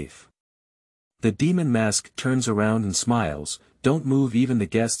are safe." The demon mask turns around and smiles, "Don't move even the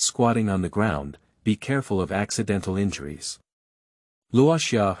guests squatting on the ground, be careful of accidental injuries."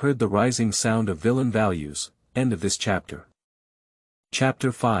 Luoxia heard the rising sound of villain values. End of this chapter.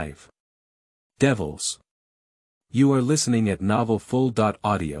 Chapter 5. Devils. You are listening at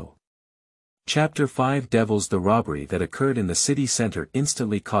novelfull.audio. Chapter 5. Devils. The robbery that occurred in the city center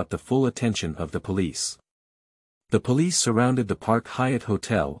instantly caught the full attention of the police. The police surrounded the Park Hyatt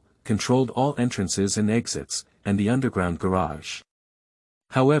Hotel, controlled all entrances and exits, and the underground garage.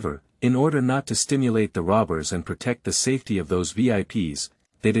 However, in order not to stimulate the robbers and protect the safety of those VIPs,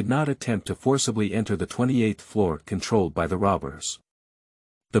 they did not attempt to forcibly enter the 28th floor controlled by the robbers.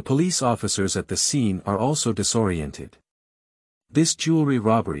 The police officers at the scene are also disoriented. This jewelry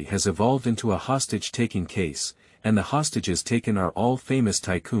robbery has evolved into a hostage-taking case, and the hostages taken are all famous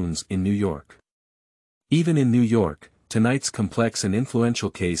tycoons in New York. Even in New York, tonight's complex and influential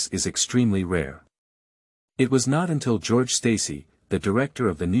case is extremely rare. It was not until George Stacy, the director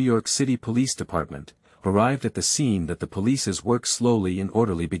of the New York City Police Department, arrived at the scene that the police's work slowly and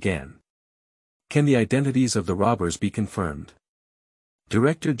orderly began. Can the identities of the robbers be confirmed?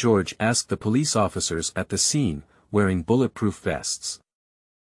 Director George asked the police officers at the scene, wearing bulletproof vests.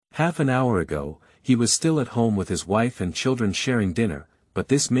 Half an hour ago, he was still at home with his wife and children sharing dinner, but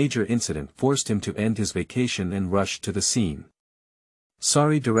this major incident forced him to end his vacation and rush to the scene.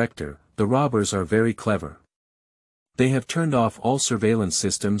 "Sorry, Director, the robbers are very clever. They have turned off all surveillance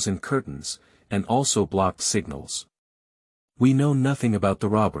systems and curtains, and also blocked signals. We know nothing about the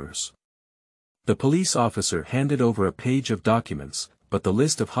robbers." The police officer handed over a page of documents, but the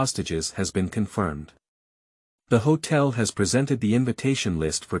list of hostages has been confirmed. The hotel has presented the invitation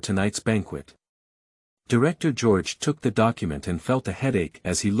list for tonight's banquet. Director George took the document and felt a headache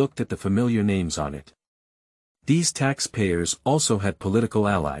as he looked at the familiar names on it. These taxpayers also had political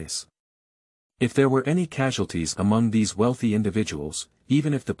allies. If there were any casualties among these wealthy individuals,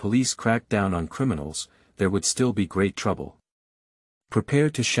 even if the police cracked down on criminals, there would still be great trouble. Prepare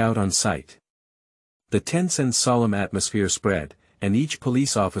to shout on sight. The tense and solemn atmosphere spread, and each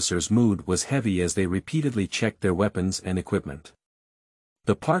police officer's mood was heavy as they repeatedly checked their weapons and equipment.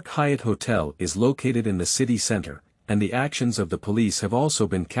 The Park Hyatt Hotel is located in the city center, and the actions of the police have also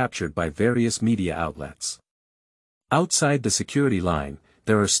been captured by various media outlets. Outside the security line,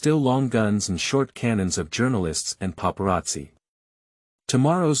 there are still long guns and short cannons of journalists and paparazzi.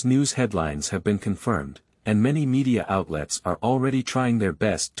 Tomorrow's news headlines have been confirmed, and many media outlets are already trying their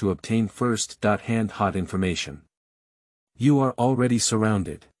best to obtain first-hand hot information. You are already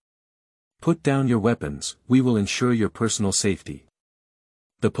surrounded. Put down your weapons, we will ensure your personal safety.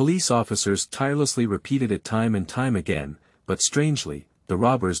 The police officers tirelessly repeated it time and time again, but strangely, the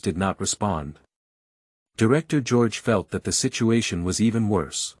robbers did not respond. Director George felt that the situation was even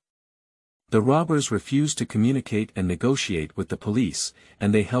worse. The robbers refused to communicate and negotiate with the police,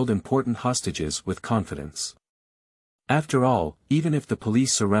 and they held important hostages with confidence. After all, even if the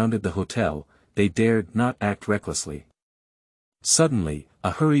police surrounded the hotel, they dared not act recklessly. Suddenly,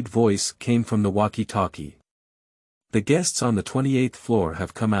 a hurried voice came from the walkie-talkie. "The guests on the 28th floor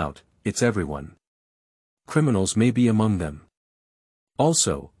have come out, it's everyone. Criminals may be among them.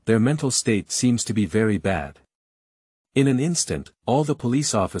 Also, their mental state seems to be very bad." In an instant, all the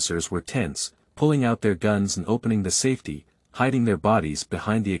police officers were tense, pulling out their guns and opening the safety, hiding their bodies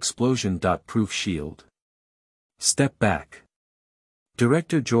behind the explosion-proof shield. "Step back."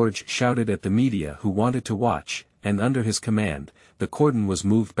 Director George shouted at the media who wanted to watch, and under his command, the cordon was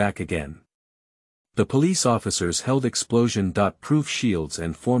moved back again. The police officers held explosion-proof shields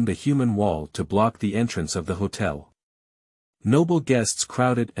and formed a human wall to block the entrance of the hotel. Noble guests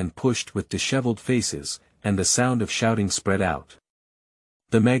crowded and pushed with disheveled faces, and the sound of shouting spread out.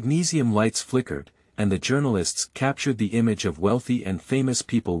 The magnesium lights flickered, and the journalists captured the image of wealthy and famous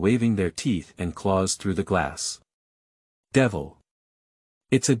people waving their teeth and claws through the glass. "Devil.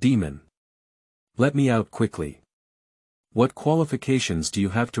 It's a demon. Let me out quickly." What qualifications do you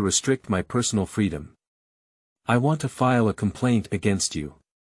have to restrict my personal freedom? I want to file a complaint against you.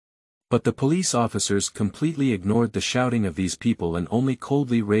 But the police officers completely ignored the shouting of these people and only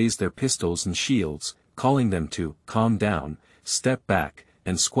coldly raised their pistols and shields, calling them to calm down, step back,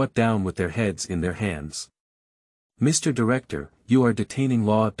 and squat down with their heads in their hands. Mr. Director, you are detaining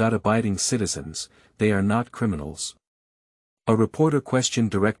law-abiding citizens, they are not criminals. A reporter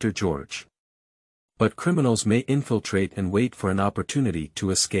questioned Director George. But criminals may infiltrate and wait for an opportunity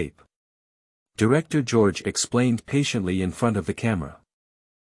to escape. Director George explained patiently in front of the camera.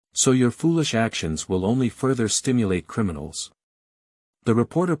 So your foolish actions will only further stimulate criminals. The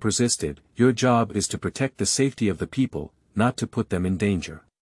reporter persisted, your job is to protect the safety of the people, not to put them in danger.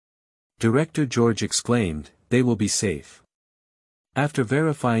 Director George exclaimed, they will be safe. After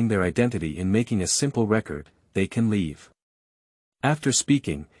verifying their identity and making a simple record, they can leave. After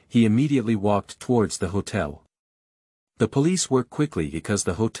speaking, he immediately walked towards the hotel. The police work quickly because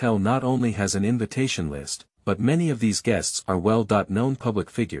the hotel not only has an invitation list, but many of these guests are well-known public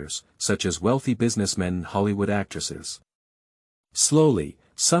figures, such as wealthy businessmen and Hollywood actresses. Slowly,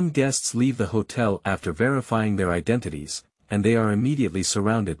 some guests leave the hotel after verifying their identities, and they are immediately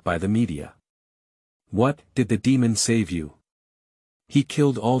surrounded by the media. What, did the demon save you? He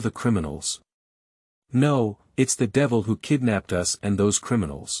killed all the criminals. No, it's the devil who kidnapped us and those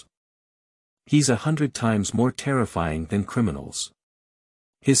criminals. He's 100 times more terrifying than criminals.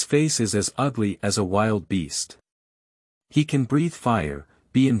 His face is as ugly as a wild beast. He can breathe fire,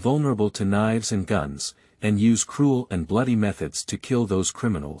 be invulnerable to knives and guns, and use cruel and bloody methods to kill those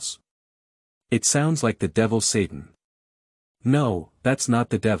criminals. It sounds like the devil Satan. No, that's not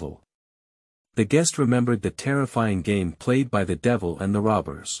the devil. The guest remembered the terrifying game played by the devil and the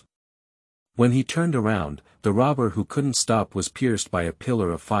robbers. When he turned around, the robber who couldn't stop was pierced by a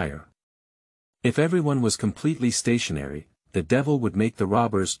pillar of fire. If everyone was completely stationary, the devil would make the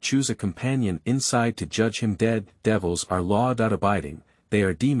robbers choose a companion inside to judge him dead. Devils are law-abiding, they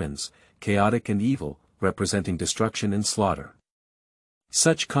are demons, chaotic and evil, representing destruction and slaughter.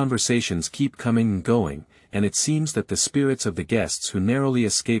 Such conversations keep coming and going, and it seems that the spirits of the guests who narrowly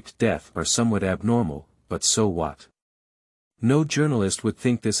escaped death are somewhat abnormal, but so what? No journalist would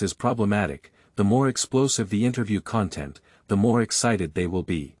think this is problematic. The more explosive the interview content, the more excited they will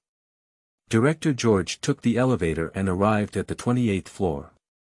be. Director George took the elevator and arrived at the 28th floor.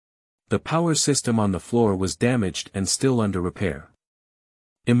 The power system on the floor was damaged and still under repair.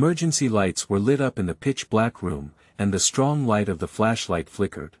 Emergency lights were lit up in the pitch-black room, and the strong light of the flashlight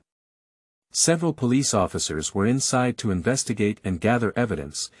flickered. Several police officers were inside to investigate and gather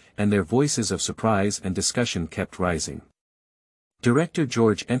evidence, and their voices of surprise and discussion kept rising. Director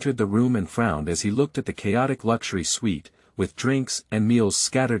George entered the room and frowned as he looked at the chaotic luxury suite, with drinks and meals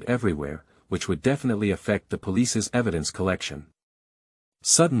scattered everywhere, which would definitely affect the police's evidence collection.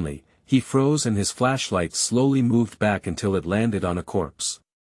 Suddenly, he froze and his flashlight slowly moved back until it landed on a corpse.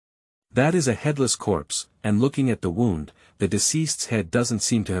 That is a headless corpse, and looking at the wound, the deceased's head doesn't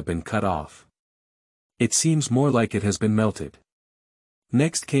seem to have been cut off. It seems more like it has been melted.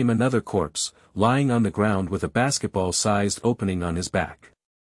 Next came another corpse, lying on the ground with a basketball-sized opening on his back.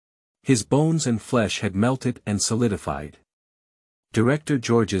 His bones and flesh had melted and solidified. Director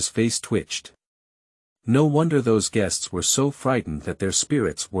George's face twitched. No wonder those guests were so frightened that their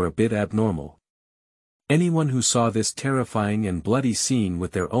spirits were a bit abnormal. Anyone who saw this terrifying and bloody scene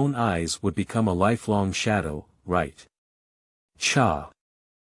with their own eyes would become a lifelong shadow, right? Cha!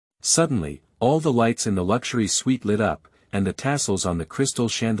 Suddenly, all the lights in the luxury suite lit up, and the tassels on the crystal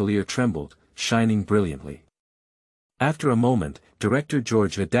chandelier trembled, shining brilliantly. After a moment, Director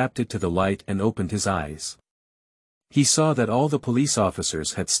George adapted to the light and opened his eyes. He saw that all the police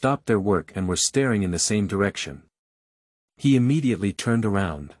officers had stopped their work and were staring in the same direction. He immediately turned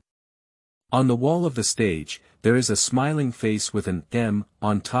around. On the wall of the stage, there is a smiling face with an M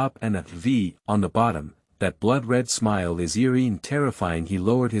on top and a V on the bottom. That blood-red smile is eerie and terrifying. He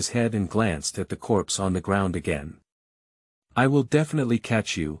lowered his head and glanced at the corpse on the ground again. I will definitely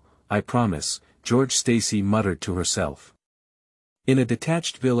catch you, I promise, George Stacy muttered to herself. In a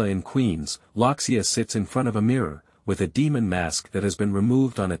detached villa in Queens, Loxia sits in front of a mirror, with a demon mask that has been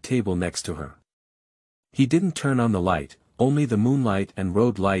removed on a table next to her. He didn't turn on the light, only the moonlight and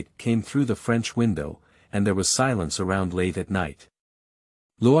road light came through the French window, and there was silence around late at night.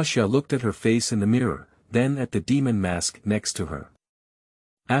 Loxia looked at her face in the mirror, then at the demon mask next to her.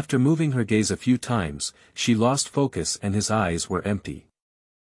 After moving her gaze a few times, she lost focus and his eyes were empty.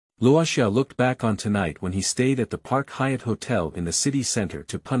 Loxia looked back on tonight when he stayed at the Park Hyatt Hotel in the city center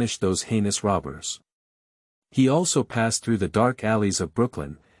to punish those heinous robbers. He also passed through the dark alleys of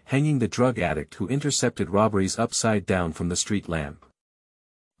Brooklyn, hanging the drug addict who intercepted robberies upside down from the street lamp.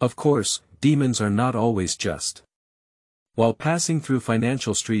 Of course, demons are not always just. While passing through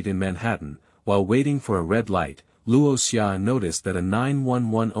Financial Street in Manhattan, while waiting for a red light, Luo Xia noticed that a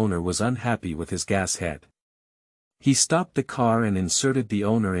 911 owner was unhappy with his gas head. He stopped the car and inserted the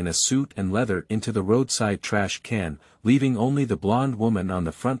owner in a suit and leather into the roadside trash can, leaving only the blonde woman on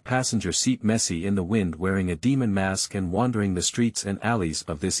the front passenger seat messy in the wind wearing a demon mask and wandering the streets and alleys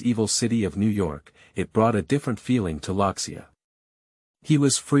of this evil city of New York. It brought a different feeling to Luoxia. He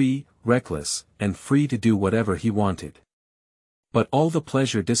was free, reckless, and free to do whatever he wanted. But all the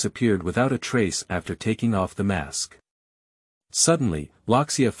pleasure disappeared without a trace after taking off the mask. Suddenly,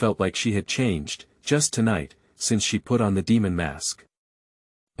 Luoxia felt like she had changed, just tonight, since she put on the demon mask.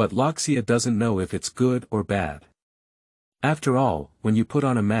 But Luoxia doesn't know if it's good or bad. After all, when you put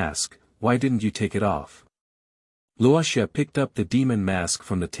on a mask, why didn't you take it off? Luoxia picked up the demon mask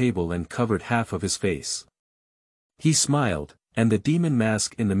from the table and covered half of his face. He smiled, and the demon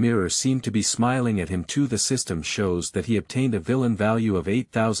mask in the mirror seemed to be smiling at him too. The system shows that he obtained a villain value of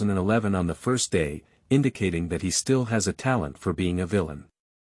 8011 on the first day, indicating that he still has a talent for being a villain.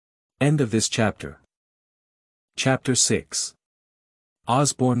 End of this chapter. Chapter 6.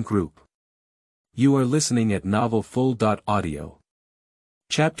 Osborne Group. You are listening at novelfull.audio.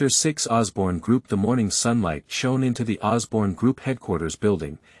 Chapter 6. Osborne Group. The morning sunlight shone into the Osborne Group headquarters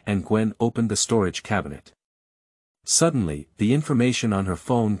building, and Gwen opened the storage cabinet. Suddenly, the information on her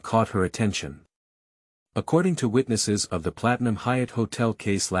phone caught her attention. According to witnesses of the Platinum Hyatt Hotel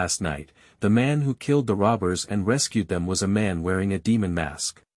case last night, the man who killed the robbers and rescued them was a man wearing a demon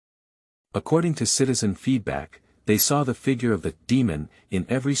mask. According to citizen feedback, they saw the figure of the demon in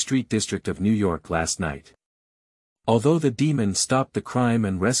every street district of New York last night. Although the demon stopped the crime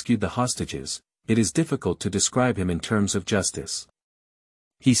and rescued the hostages, it is difficult to describe him in terms of justice.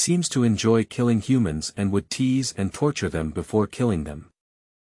 He seems to enjoy killing humans and would tease and torture them before killing them.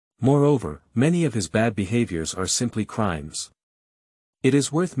 Moreover, many of his bad behaviors are simply crimes. It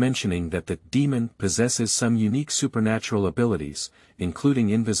is worth mentioning that the demon possesses some unique supernatural abilities, including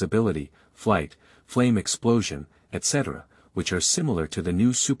invisibility, flight, flame explosion, etc., which are similar to the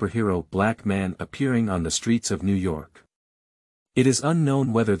new superhero Black Man appearing on the streets of New York. It is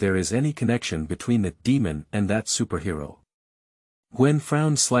unknown whether there is any connection between the demon and that superhero. Gwen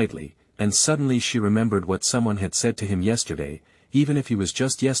frowned slightly, and suddenly she remembered what someone had said to him yesterday. Even if he was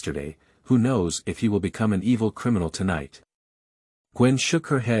just yesterday, who knows if he will become an evil criminal tonight. Gwen shook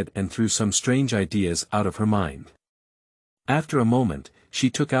her head and threw some strange ideas out of her mind. After a moment, she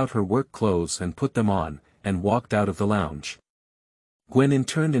took out her work clothes and put them on, and walked out of the lounge. Gwen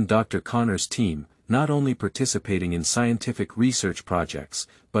interned in Dr. Connor's team, not only participating in scientific research projects,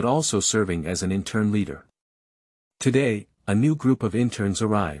 but also serving as an intern leader. Today, a new group of interns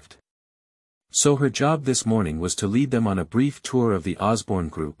arrived. So her job this morning was to lead them on a brief tour of the Osborne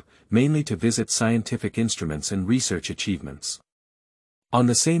Group, mainly to visit scientific instruments and research achievements. On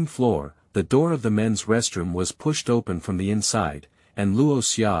the same floor, the door of the men's restroom was pushed open from the inside, and Luo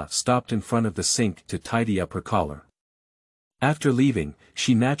Xia stopped in front of the sink to tidy up her collar. After leaving,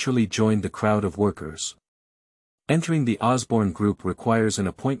 she naturally joined the crowd of workers. Entering the Osborne Group requires an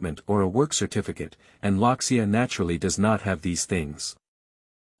appointment or a work certificate, and Luoxia naturally does not have these things.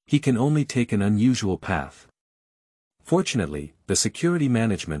 He can only take an unusual path. Fortunately, the security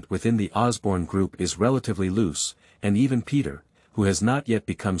management within the Osborne Group is relatively loose, and even Peter, who has not yet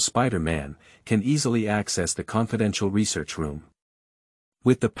become Spider-Man, can easily access the confidential research room.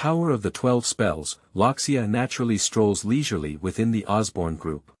 With the power of the 12 spells, Luoxia naturally strolls leisurely within the Osborne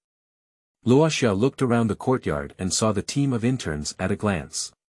Group. Luoxia looked around the courtyard and saw the team of interns at a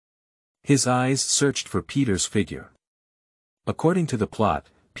glance. His eyes searched for Peter's figure. According to the plot,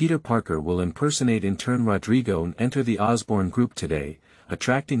 Peter Parker will impersonate intern Rodrigo and enter the Osborne Group today,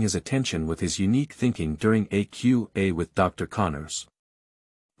 attracting his attention with his unique thinking during a Q&A with Dr. Connors.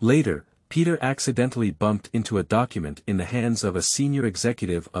 Later, Peter accidentally bumped into a document in the hands of a senior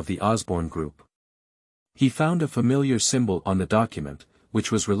executive of the Osborne Group. He found a familiar symbol on the document, which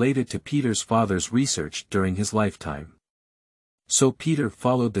was related to Peter's father's research during his lifetime. So Peter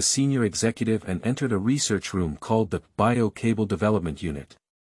followed the senior executive and entered a research room called the Bio-Cable Development Unit.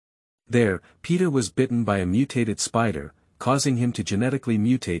 There, Peter was bitten by a mutated spider, causing him to genetically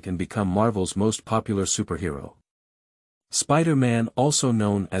mutate and become Marvel's most popular superhero. Spider-Man, also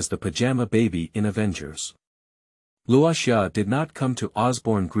known as the Pajama Baby in Avengers. Luoxia did not come to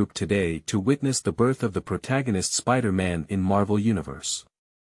Osborne Group today to witness the birth of the protagonist Spider-Man in Marvel Universe.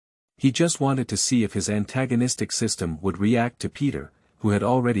 He just wanted to see if his antagonistic system would react to Peter, who had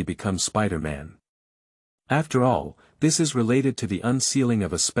already become Spider-Man. After all, This is related to the unsealing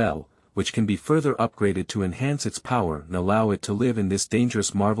of a spell, which can be further upgraded to enhance its power and allow it to live in this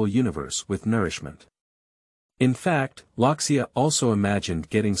dangerous Marvel universe with nourishment. In fact, Loxia also imagined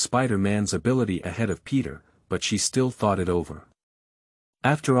getting Spider-Man's ability ahead of Peter, but she still thought it over.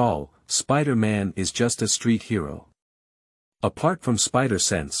 After all, Spider-Man is just a street hero. Apart from spider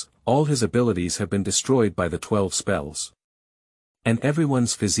sense, all his abilities have been destroyed by the 12 spells. And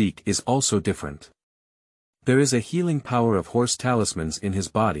everyone's physique is also different. There is a healing power of horse talismans in his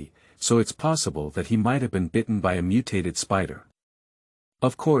body, so it's possible that he might have been bitten by a mutated spider.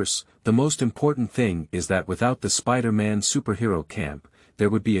 Of course, the most important thing is that without the Spider-Man superhero camp, there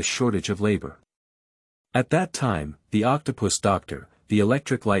would be a shortage of labor. At that time, the Octopus Doctor, the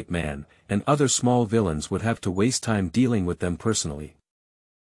Electric Light Man, and other small villains would have to waste time dealing with them personally.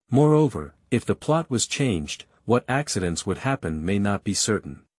 Moreover, if the plot was changed, what accidents would happen may not be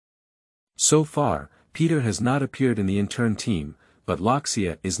certain. So far, Peter has not appeared in the intern team, but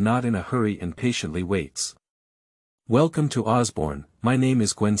Loxia is not in a hurry and patiently waits. Welcome to Osborne, my name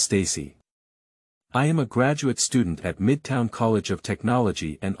is Gwen Stacy. I am a graduate student at Midtown College of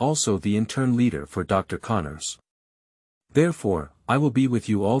Technology and also the intern leader for Dr. Connors. Therefore, I will be with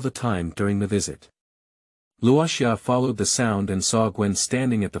you all the time during the visit. Loxia followed the sound and saw Gwen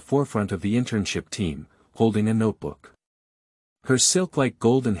standing at the forefront of the internship team, holding a notebook. Her silk-like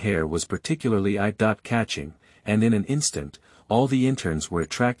golden hair was particularly eye-catching, and in an instant, all the interns were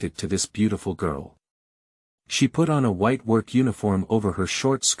attracted to this beautiful girl. She put on a white work uniform over her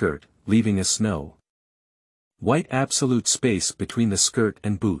short skirt, leaving a snow-white absolute space between the skirt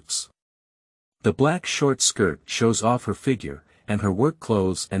and boots. The black short skirt shows off her figure, and her work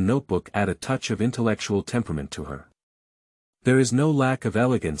clothes and notebook add a touch of intellectual temperament to her. There is no lack of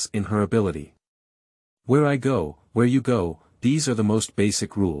elegance in her ability. Where I go, where you go, these are the most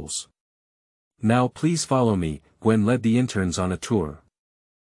basic rules. Now please follow me. Gwen led the interns on a tour.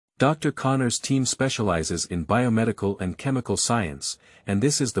 Dr. Connor's team specializes in biomedical and chemical science, and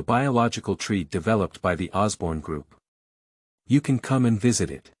this is the biological tree developed by the Osborne group. You can come and visit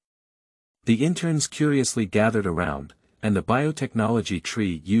it. The interns curiously gathered around, and the biotechnology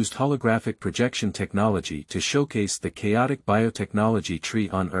tree used holographic projection technology to showcase the chaotic biotechnology tree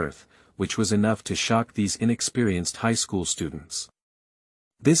on Earth, which was enough to shock these inexperienced high school students.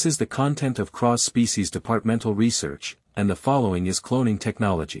 This is the content of cross-species departmental research, and the following is cloning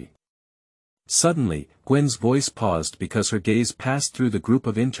technology. Suddenly, Gwen's voice paused because her gaze passed through the group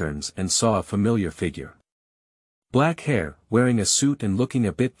of interns and saw a familiar figure. Black hair, wearing a suit and looking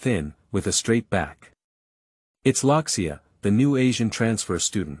a bit thin, with a straight back. It's Loxia, the new Asian transfer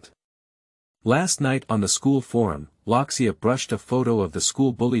student. Last night on the school forum, Loxia brushed a photo of the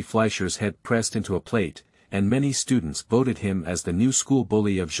school bully Fleischer's head pressed into a plate, and many students voted him as the new school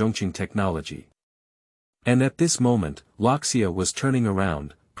bully of Zhongqing Technology. And at this moment, Loxia was turning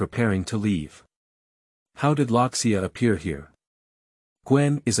around, preparing to leave. How did Loxia appear here?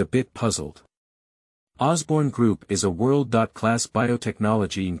 Gwen is a bit puzzled. Osborne Group is a world-class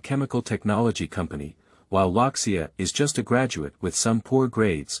biotechnology and chemical technology company, while Loxia is just a graduate with some poor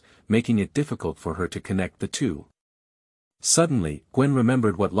grades, making it difficult for her to connect the two. Suddenly, Gwen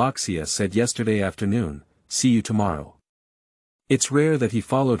remembered what Loxia said yesterday afternoon, "See you tomorrow." It's rare that he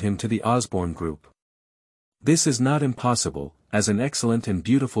followed him to the Osborne Group. This is not impossible. As an excellent and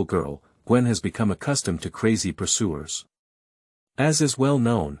beautiful girl, Gwen has become accustomed to crazy pursuers. As is well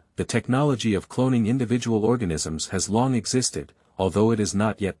known, the technology of cloning individual organisms has long existed, although it is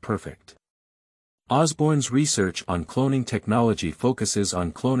not yet perfect. Osborne's research on cloning technology focuses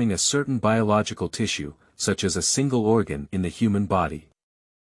on cloning a certain biological tissue, such as a single organ in the human body.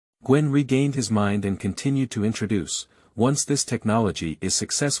 Gwen regained his mind and continued to introduce, once this technology is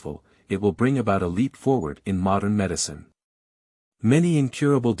successful, it will bring about a leap forward in modern medicine. Many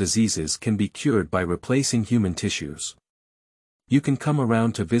incurable diseases can be cured by replacing human tissues. You can come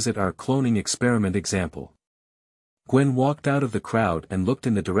around to visit our cloning experiment example. Gwen walked out of the crowd and looked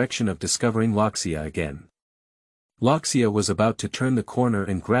in the direction of discovering Loxia again. Loxia was about to turn the corner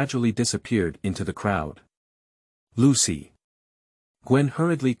and gradually disappeared into the crowd. Lucy. Gwen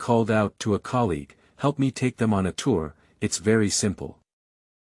hurriedly called out to a colleague, "Help me take them on a tour, it's very simple."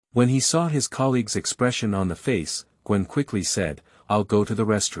 When he saw his colleague's expression on the face, Gwen quickly said, "I'll go to the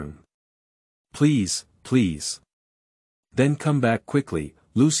restroom." "Please, please." "Then come back quickly,"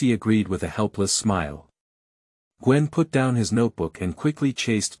 Lucy agreed with a helpless smile. Gwen put down his notebook and quickly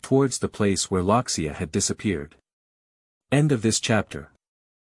chased towards the place where Loxia had disappeared. End of this chapter.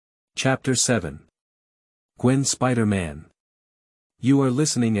 Chapter 7. Gwen Spider-Man. You are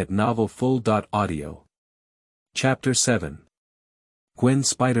listening at novelfull.audio. Chapter 7. Gwen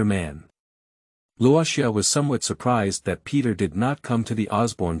Spider-Man. Luoxia was somewhat surprised that Peter did not come to the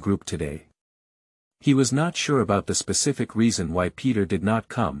Osborne group today. He was not sure about the specific reason why Peter did not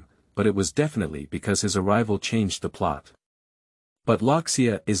come, but it was definitely because his arrival changed the plot. But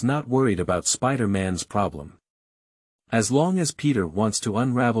Luoxia is not worried about Spider-Man's problem. As long as Peter wants to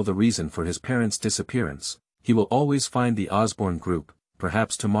unravel the reason for his parents' disappearance, he will always find the Osborne group,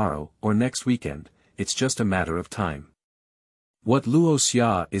 perhaps tomorrow or next weekend. It's just a matter of time. What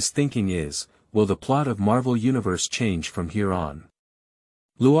Luoxia is thinking is, will the plot of Marvel Universe change from here on?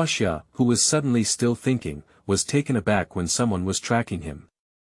 Luoxia, who was suddenly still thinking, was taken aback when someone was tracking him.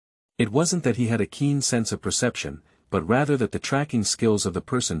 It wasn't that he had a keen sense of perception, but rather that the tracking skills of the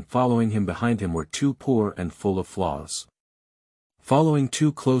person following him behind him were too poor and full of flaws. Following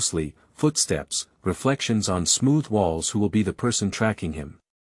too closely, footsteps, reflections on smooth walls. Who will be the person tracking him?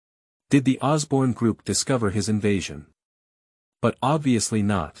 Did the Osborne group discover his invasion? But obviously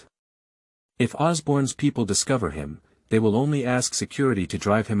not. If Osborne's people discover him, they will only ask security to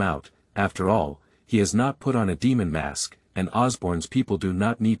drive him out. After all, he has not put on a demon mask, and Osborne's people do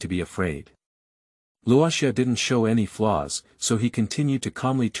not need to be afraid. Luoxia didn't show any flaws, so he continued to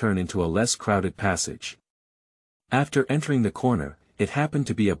calmly turn into a less crowded passage. After entering the corner, it happened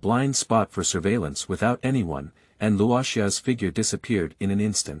to be a blind spot for surveillance without anyone, and Luoxia's figure disappeared in an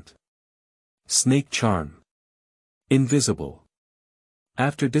instant. Snake charm. Invisible.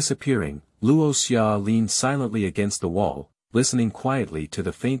 After disappearing, Luoxia leaned silently against the wall, listening quietly to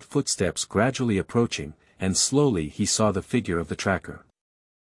the faint footsteps gradually approaching, and slowly he saw the figure of the tracker.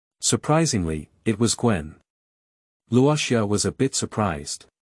 Surprisingly, it was Gwen. Luoxia was a bit surprised.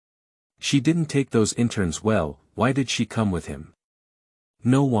 She didn't take those interns well. Why did she come with him?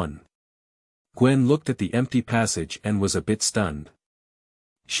 No one. Gwen looked at the empty passage and was a bit stunned.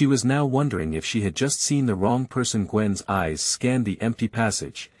 She was now wondering if she had just seen the wrong person. Gwen's eyes scanned the empty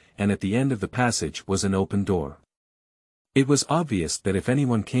passage, and at the end of the passage was an open door. It was obvious that if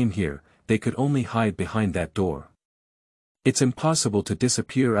anyone came here, they could only hide behind that door. It's impossible to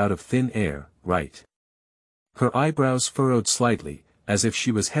disappear out of thin air, right? Her eyebrows furrowed slightly, as if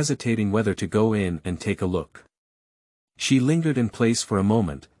she was hesitating whether to go in and take a look. She lingered in place for a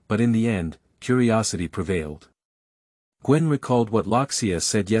moment, but in the end, curiosity prevailed. Gwen recalled what Luoxia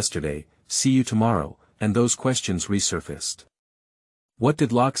said yesterday, "See you tomorrow," and those questions resurfaced. What did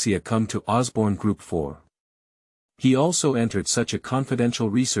Luoxia come to Osborne Group for? He also entered such a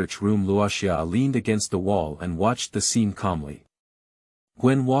confidential research room. Luoxia leaned against the wall and watched the scene calmly.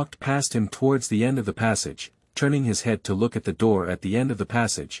 Gwen walked past him towards the end of the passage, turning his head to look at the door at the end of the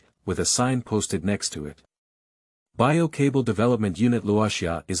passage, with a sign posted next to it. Biocable Development Unit.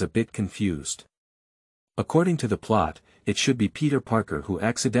 Luoxia is a bit confused. According to the plot, it should be Peter Parker who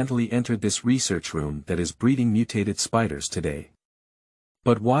accidentally entered this research room that is breeding mutated spiders today.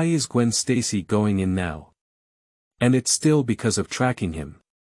 But why is Gwen Stacy going in now? And it's still because of tracking him.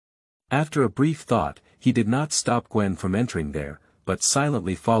 After a brief thought, he did not stop Gwen from entering there, but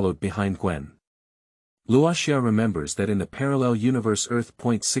silently followed behind Gwen. Luoxia remembers that in the parallel universe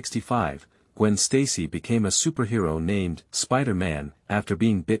Earth.65, Gwen Stacy became a superhero named Spider-Man after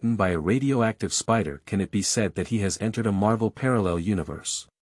being bitten by a radioactive spider. Can it be said that he has entered a Marvel parallel universe?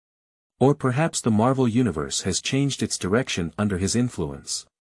 Or perhaps the Marvel universe has changed its direction under his influence.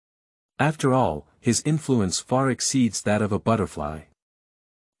 After all, his influence far exceeds that of a butterfly.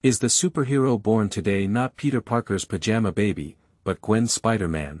 Is the superhero born today not Peter Parker's pajama baby, but Gwen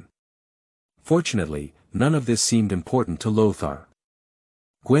Spider-Man? Fortunately, none of this seemed important to Lothar.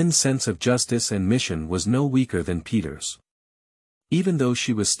 Gwen's sense of justice and mission was no weaker than Peter's. Even though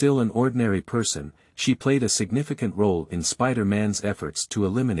she was still an ordinary person, she played a significant role in Spider-Man's efforts to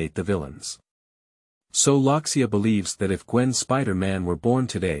eliminate the villains. So Luoxia believes that if Gwen Spider-Man were born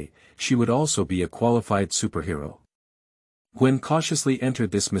today, she would also be a qualified superhero. Gwen cautiously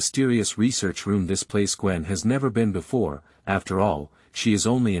entered this mysterious research room. This place Gwen has never been before. After all, she is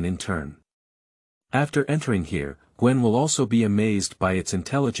only an intern. After entering here, Gwen will also be amazed by its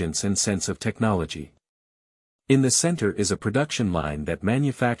intelligence and sense of technology. In the center is a production line that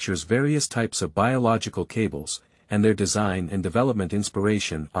manufactures various types of biological cables, and their design and development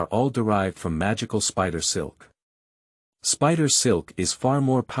inspiration are all derived from magical spider silk. Spider silk is far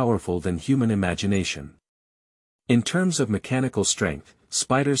more powerful than human imagination. In terms of mechanical strength,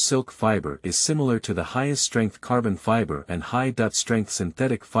 spider silk fiber is similar to the highest strength carbon fiber and high-strength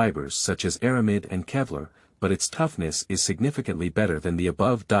synthetic fibers such as aramid and Kevlar, but its toughness is significantly better than the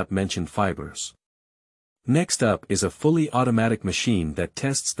above-mentioned fibers. Next up is a fully automatic machine that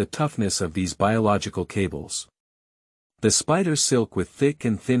tests the toughness of these biological cables. The spider silk with thick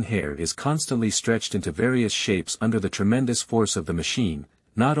and thin hair is constantly stretched into various shapes under the tremendous force of the machine.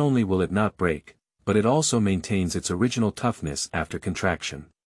 Not only will it not break, but it also maintains its original toughness after contraction.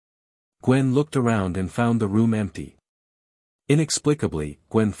 Gwen looked around and found the room empty. Inexplicably,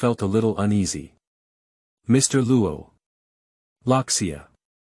 Gwen felt a little uneasy. "Mr. Luo." "Loxia,"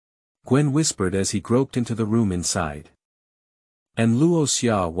 Gwen whispered as he groped into the room inside. And Luo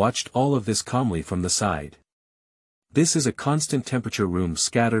Xia watched all of this calmly from the side. This is a constant temperature room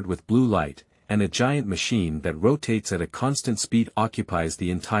scattered with blue light, and a giant machine that rotates at a constant speed occupies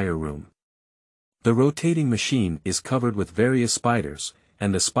the entire room. The rotating machine is covered with various spiders,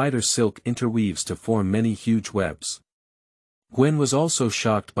 and the spider silk interweaves to form many huge webs. Gwen was also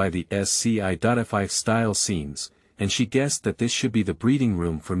shocked by the SCI.Fi style scenes, and she guessed that this should be the breeding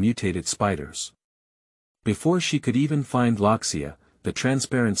room for mutated spiders. Before she could even find Loxia, the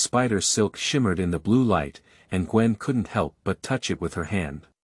transparent spider silk shimmered in the blue light, and Gwen couldn't help but touch it with her hand.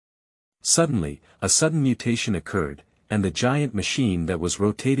 Suddenly, a sudden mutation occurred, and the giant machine that was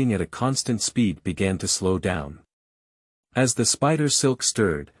rotating at a constant speed began to slow down. As the spider silk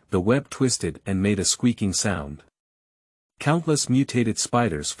stirred, the web twisted and made a squeaking sound. Countless mutated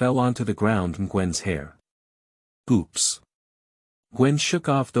spiders fell onto the ground in Gwen's hair. Oops! Gwen shook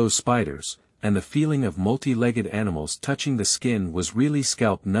off those spiders, and the feeling of multi-legged animals touching the skin was really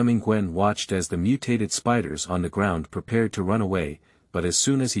scalp-numbing. Gwen watched as the mutated spiders on the ground prepared to run away, but as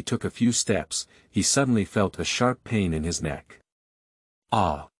soon as he took a few steps, he suddenly felt a sharp pain in his neck.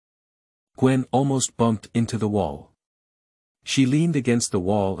 Ah! Gwen almost bumped into the wall. She leaned against the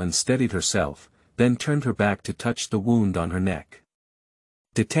wall and steadied herself, then turned her back to touch the wound on her neck.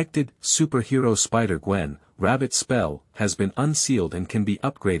 Detected, superhero Spider Gwen, Rabbit spell, has been unsealed and can be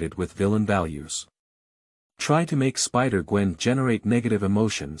upgraded with villain values. Try to make Spider Gwen generate negative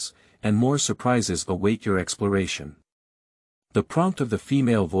emotions, and more surprises await your exploration. The prompt of the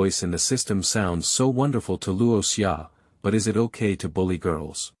female voice in the system sounds so wonderful to Luo Xia, but is it okay to bully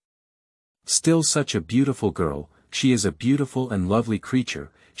girls? Still such a beautiful girl, she is a beautiful and lovely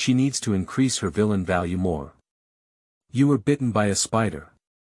creature, she needs to increase her villain value more. You were bitten by a spider.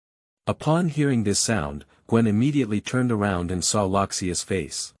 Upon hearing this sound, Gwen immediately turned around and saw Loxia's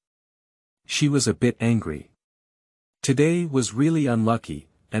face. She was a bit angry. Today was really unlucky,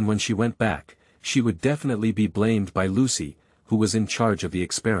 and when she went back, she would definitely be blamed by Lucy, who was in charge of the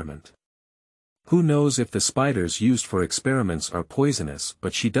experiment. Who knows if the spiders used for experiments are poisonous,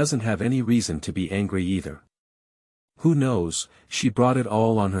 but she doesn't have any reason to be angry either. Who knows, she brought it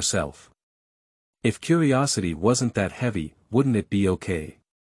all on herself. If curiosity wasn't that heavy, wouldn't it be okay?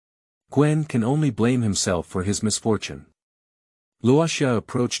 Gwen can only blame himself for his misfortune. Luoxia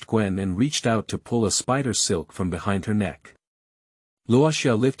approached Gwen and reached out to pull a spider silk from behind her neck.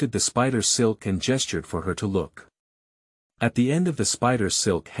 Luoxia lifted the spider silk and gestured for her to look. At the end of the spider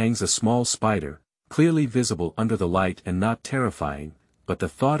silk hangs a small spider, clearly visible under the light and not terrifying, but the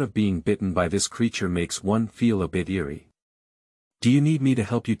thought of being bitten by this creature makes one feel a bit eerie. "Do you need me to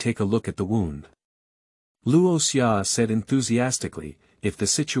help you take a look at the wound?" Luo Xia said enthusiastically, "If the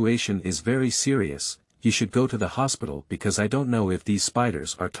situation is very serious, you should go to the hospital because I don't know if these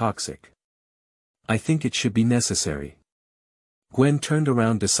spiders are toxic. I think it should be necessary." Gwen turned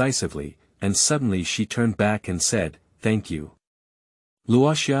around decisively, and suddenly she turned back and said, "Thank you."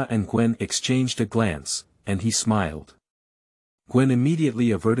 Luoxia and Gwen exchanged a glance, and he smiled. Gwen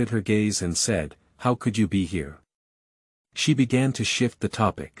immediately averted her gaze and said, "How could you be here?" She began to shift the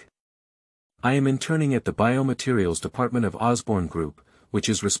topic. "I am interning at the Biomaterials Department of Osborne Group, which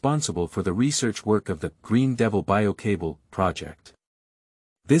is responsible for the research work of the Green Devil Biocable project.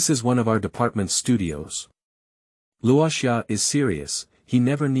 This is one of our department's studios." Luoxia is serious, he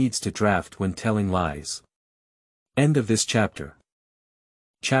never needs to draft when telling lies. End of this chapter.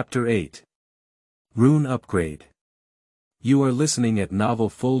 Chapter 8. Rune Upgrade. You are listening at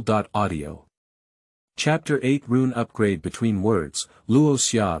novelfull.audio. Chapter 8 Rune Upgrade. Between words, Luo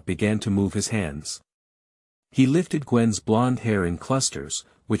Xia began to move his hands. He lifted Gwen's blonde hair in clusters,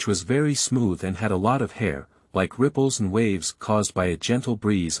 which was very smooth and had a lot of hair, like ripples and waves caused by a gentle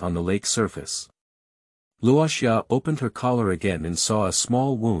breeze on the lake surface. Luoxia opened her collar again and saw a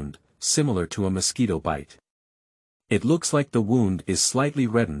small wound, similar to a mosquito bite. It looks like the wound is slightly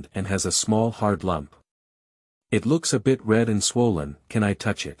reddened and has a small hard lump. It looks a bit red and swollen. Can I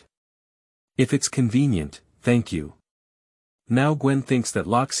touch it? If it's convenient, thank you. Now Gwen thinks that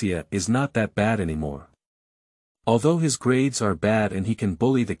Loxia is not that bad anymore. Although his grades are bad and he can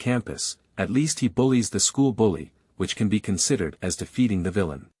bully the campus, at least he bullies the school bully, which can be considered as defeating the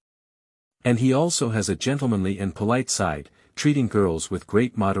villain. And he also has a gentlemanly and polite side, treating girls with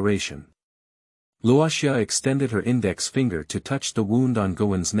great moderation. Luoxia extended her index finger to touch the wound on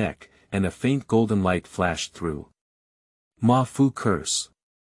Gwen's neck, and a faint golden light flashed through. Ma Fu Curse.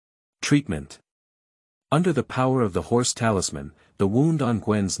 Treatment. Under the power of the horse talisman, the wound on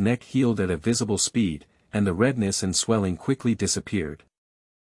Gwen's neck healed at a visible speed, and the redness and swelling quickly disappeared.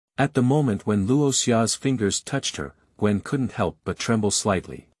 At the moment when Luo Xia's fingers touched her, Gwen couldn't help but tremble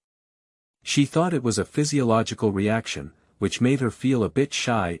slightly. She thought it was a physiological reaction, which made her feel a bit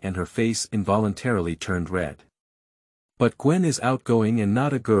shy and her face involuntarily turned red. But Gwen is outgoing and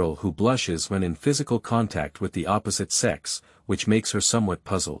not a girl who blushes when in physical contact with the opposite sex, which makes her somewhat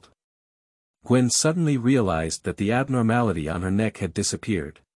puzzled. Gwen suddenly realized that the abnormality on her neck had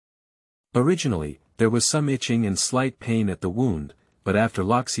disappeared. Originally, there was some itching and slight pain at the wound, but after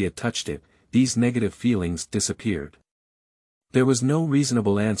Loxia touched it, these negative feelings disappeared. There was no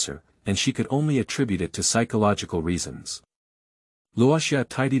reasonable answer, and she could only attribute it to psychological reasons. Luoxia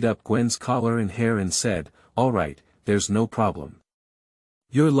tidied up Gwen's collar and hair and said, "All right, there's no problem.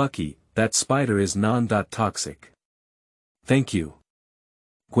 You're lucky, that spider is non-toxic. Thank you."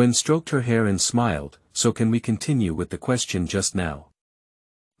 Gwen stroked her hair and smiled, "So can we continue with the question just now?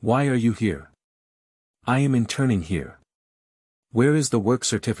 Why are you here?" "I am interning here." "Where is the work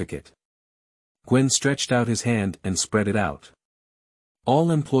certificate?" Gwen stretched out his hand and spread it out.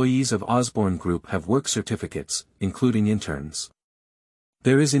 "All employees of Osborne Group have work certificates, including interns."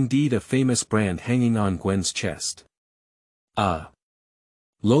 There is indeed a famous brand hanging on Gwen's chest. Ah.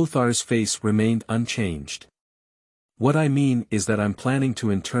 Lothar's face remained unchanged. "What I mean is that I'm planning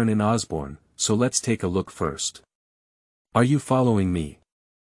to intern in Osborne, so let's take a look first. Are you following me?"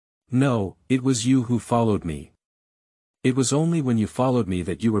 "No, it was you who followed me. It was only when you followed me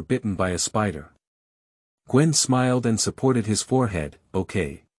that you were bitten by a spider." Gwen smiled and supported his forehead.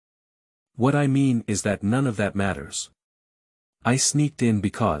 "Okay. What I mean is that none of that matters. I sneaked in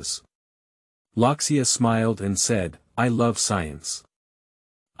because..." Loxia smiled and said, "I love science.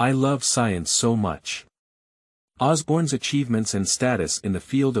 I love science so much. Osborne's achievements and status in the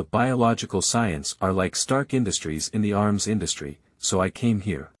field of biological science are like Stark Industries in the arms industry, so I came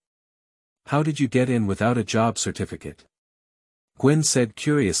here." "How did you get in without a job certificate?" Gwen said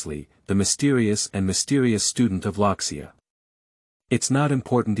curiously, the mysterious student of Loxia. "It's not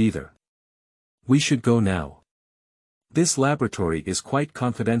important either. We should go now. This laboratory is quite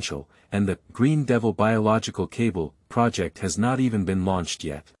confidential, and the Green Devil Biological Cable project has not even been launched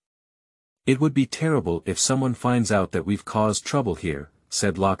yet. It would be terrible if someone finds out that we've caused trouble here,"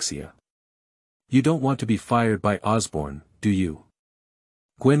 said Loxia. "You don't want to be fired by Osborne, do you?"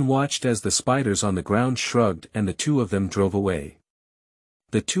 Gwen watched as the spiders on the ground shrugged and the two of them drove away.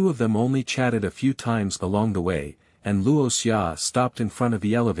 The two of them only chatted a few times along the way, and Luo Xia stopped in front of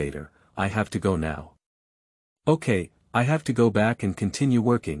the elevator. "I have to go now." "Okay, I have to go back and continue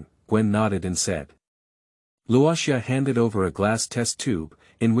working," Gwen nodded and said. Luoxia handed over a glass test tube,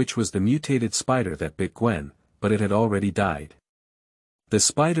 in which was the mutated spider that bit Gwen, but it had already died. The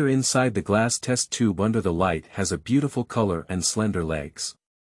spider inside the glass test tube under the light has a beautiful color and slender legs.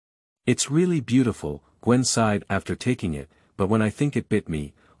 "It's really beautiful," Gwen sighed after taking it, "but when I think it bit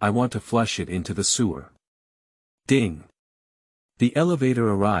me, I want to flush it into the sewer." Ding! The elevator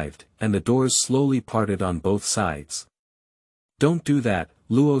arrived, and the doors slowly parted on both sides. "Don't do that,"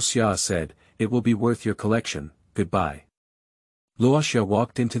 Luo Xia said, "it will be worth your collection. Goodbye." Luoxia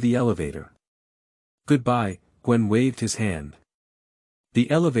walked into the elevator. "Goodbye," Gwen waved his hand. The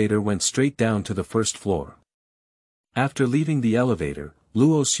elevator went straight down to the first floor. After leaving the elevator,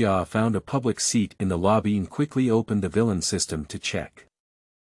 Luo Xia found a public seat in the lobby and quickly opened the villain system to check.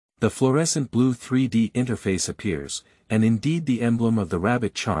 The fluorescent blue 3D interface appears, and indeed the emblem of the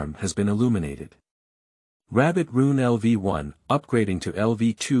rabbit charm has been illuminated. Rabbit Rune LV1, upgrading to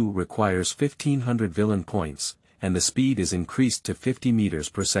LV2 requires 1500 villain points, and the speed is increased to 50 meters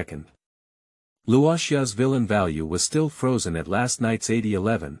per second. Luoxia's villain value was still frozen at last night's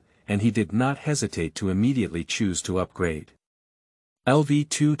 8011, and he did not hesitate to immediately choose to upgrade.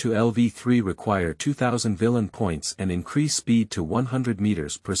 LV2 to LV3 require 2000 villain points and increase speed to 100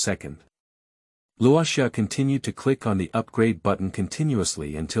 meters per second. Luoxia continued to click on the upgrade button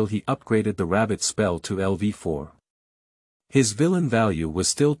continuously until he upgraded the rabbit spell to LV4. His villain value was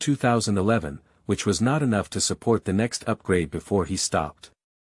still 2011, which was not enough to support the next upgrade before he stopped.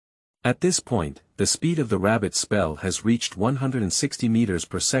 At this point, the speed of the rabbit spell has reached 160 meters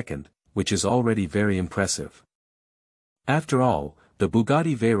per second, which is already very impressive. After all, the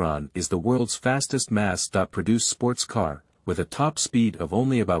Bugatti Veyron is the world's fastest mass-produced sports car, with a top speed of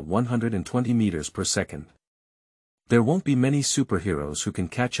only about 120 meters per second. There won't be many superheroes who can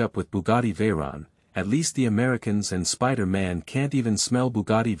catch up with Bugatti Veyron, at least the Americans, and Spider-Man can't even smell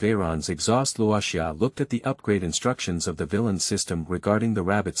Bugatti Veyron's exhaust. Luoxia looked at the upgrade instructions of the villain system regarding the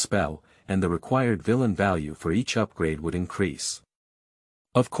rabbit spell, and the required villain value for each upgrade would increase.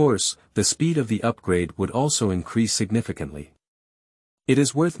 Of course, the speed of the upgrade would also increase significantly. It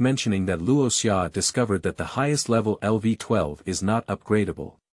is worth mentioning that Luo Xia discovered that the highest level LV12 is not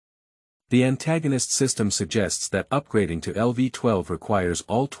upgradable. The antagonist system suggests that upgrading to LV12 requires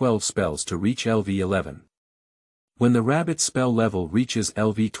all 12 spells to reach LV11. When the rabbit spell level reaches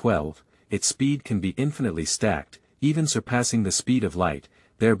LV12, its speed can be infinitely stacked, even surpassing the speed of light,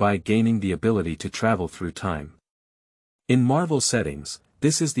 thereby gaining the ability to travel through time. In Marvel settings,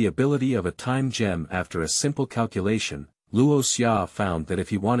 this is the ability of a time gem. After a simple calculation, Luo Xia found that if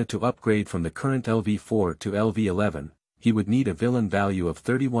he wanted to upgrade from the current LV4 to LV11, he would need a villain value of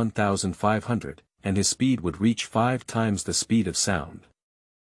 31,500, and his speed would reach 5 times the speed of sound.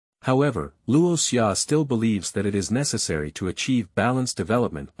 However, Luo Xia still believes that it is necessary to achieve balanced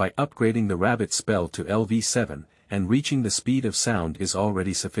development by upgrading the rabbit spell to LV7, and reaching the speed of sound is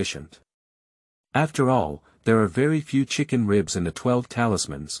already sufficient. After all, there are very few chicken ribs in the 12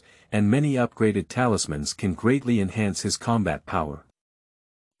 talismans, and many upgraded talismans can greatly enhance his combat power.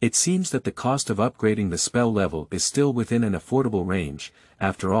 It seems that the cost of upgrading the spell level is still within an affordable range.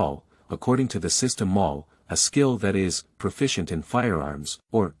 After all, according to the system mall, a skill that is proficient in firearms,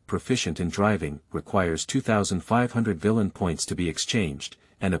 or proficient in driving, requires 2,500 villain points to be exchanged,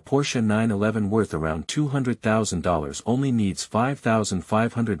 and a Porsche 911 worth around $200,000 only needs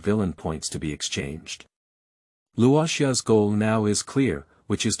 5,500 villain points to be exchanged. Luo Xia's goal now is clear,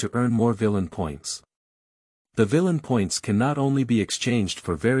 which is to earn more villain points. The villain points can not only be exchanged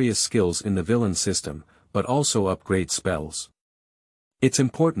for various skills in the villain system, but also upgrade spells. Its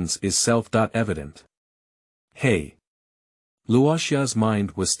importance is self-evident. Hey! Luo Xia's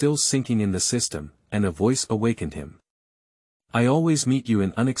mind was still sinking in the system, and a voice awakened him. I always meet you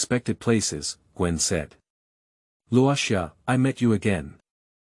in unexpected places, Gwen said. Luo Xia, I met you again.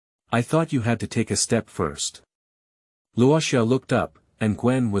 I thought you had to take a step first. Luo Xia looked up, and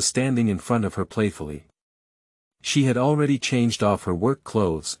Gwen was standing in front of her playfully. She had already changed off her work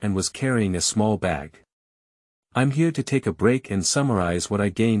clothes and was carrying a small bag. I'm here to take a break and summarize what I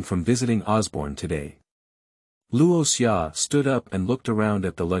gained from visiting Osborne today. Luo Xia stood up and looked around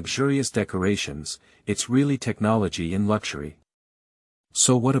at the luxurious decorations. It's really technology in luxury.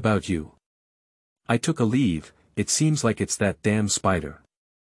 So what about you? I took a leave. It seems like it's that damn spider.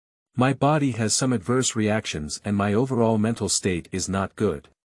 My body has some adverse reactions and my overall mental state is not good.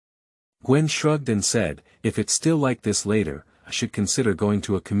 Gwen shrugged and said, if it's still like this later, I should consider going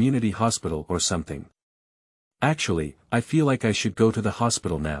to a community hospital or something. Actually, I feel like I should go to the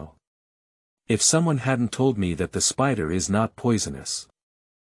hospital now. If someone hadn't told me that the spider is not poisonous.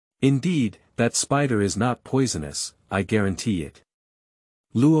 Indeed, that spider is not poisonous, I guarantee it.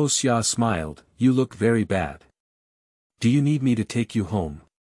 Luo Xia smiled, you look very bad. Do you need me to take you home?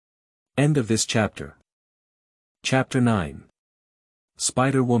 End of this chapter. Chapter 9.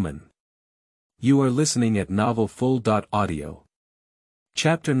 Spider-Woman. You are listening at novelfull.audio.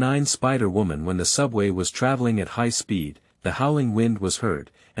 Chapter 9. Spider-Woman. When the subway was traveling at high speed, the howling wind was heard,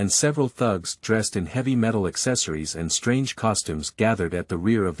 and several thugs dressed in heavy metal accessories and strange costumes gathered at the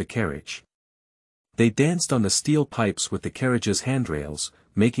rear of the carriage. They danced on the steel pipes with the carriage's handrails,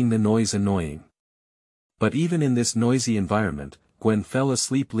 making the noise annoying. But even in this noisy environment, Gwen fell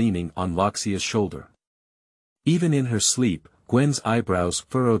asleep leaning on Loxia's shoulder. Even in her sleep, Gwen's eyebrows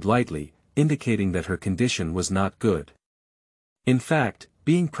furrowed lightly, indicating that her condition was not good. In fact,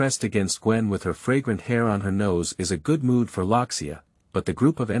 being pressed against Gwen with her fragrant hair on her nose is a good mood for Loxia, but the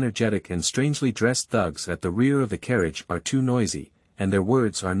group of energetic and strangely dressed thugs at the rear of the carriage are too noisy, and their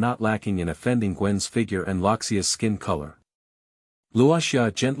words are not lacking in offending Gwen's figure and Loxia's skin color. Luo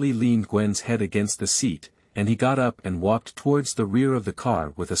Xia gently leaned Gwen's head against the seat, and he got up and walked towards the rear of the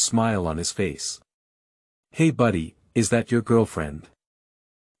car with a smile on his face. Hey buddy, is that your girlfriend?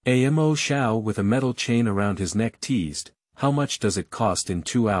 Amo Xiao with a metal chain around his neck teased, how much does it cost in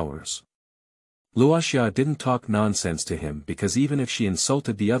 2 hours? Luo Xia didn't talk nonsense to him because even if she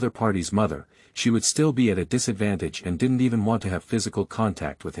insulted the other party's mother, she would still be at a disadvantage and didn't even want to have physical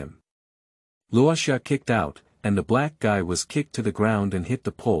contact with him. Luo Xia kicked out, and the black guy was kicked to the ground and hit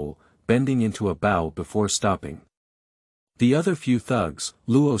the pole, bending into a bow before stopping. The other few thugs,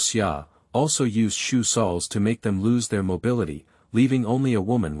 Luo Xia, also used shoe soles to make them lose their mobility, leaving only a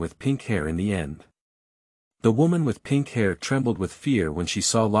woman with pink hair in the end. The woman with pink hair trembled with fear when she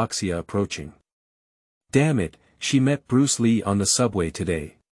saw Loxia approaching. Damn it, she met Bruce Lee on the subway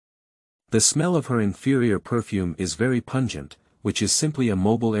today. The smell of her inferior perfume is very pungent, which is simply a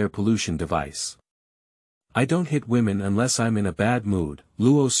mobile air pollution device. I don't hit women unless I'm in a bad mood.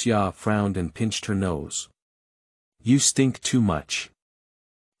 Luo Xia frowned and pinched her nose. You stink too much.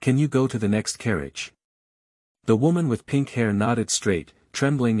 Can you go to the next carriage? The woman with pink hair nodded straight,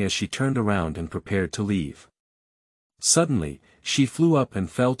 trembling as she turned around and prepared to leave. Suddenly, she flew up and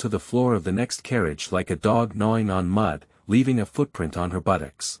fell to the floor of the next carriage like a dog gnawing on mud, leaving a footprint on her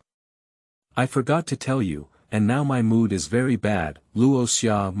buttocks. "I forgot to tell you, and now my mood is very bad," Luo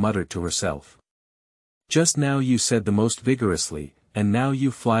Xia muttered to herself. "Just now you said the most vigorously, and now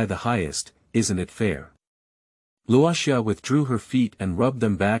you fly the highest, isn't it fair?" Luo Xia withdrew her feet and rubbed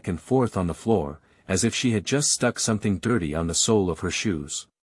them back and forth on the floor, as if she had just stuck something dirty on the sole of her shoes.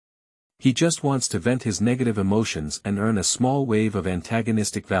 He just wants to vent his negative emotions and earn a small wave of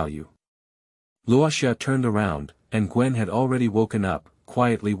antagonistic value. Luo Xia turned around, and Gwen had already woken up,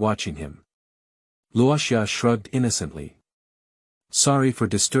 quietly watching him. Luo Xia shrugged innocently. "Sorry for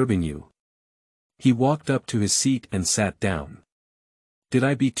disturbing you." He walked up to his seat and sat down. "Did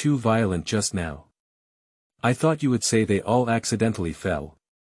I be too violent just now? I thought you would say they all accidentally fell."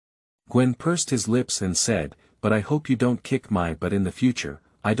 Gwen pursed his lips and said, "But I hope you don't kick my butt in the future,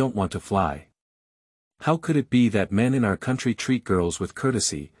 I don't want to fly." "How could it be that men in our country treat girls with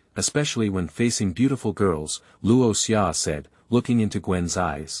courtesy, especially when facing beautiful girls?" Luo Xia said, looking into Gwen's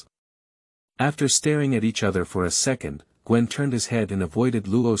eyes. After staring at each other for a second, Gwen turned his head and avoided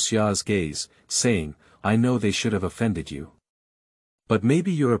Luo Xia's gaze, saying, "I know they should have offended you. But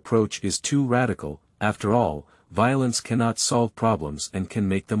maybe your approach is too radical. After all, violence cannot solve problems and can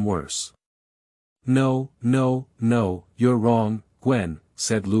make them worse." No, you're wrong, Gwen,"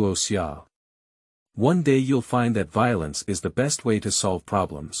 said Luo Xia. "One day you'll find that violence is the best way to solve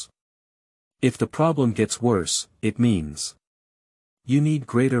problems. If the problem gets worse, it means you need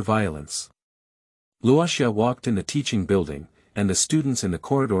greater violence." Luo Xia walked in the teaching building, and the students in the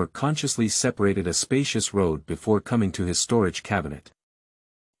corridor consciously separated a spacious road before coming to his storage cabinet.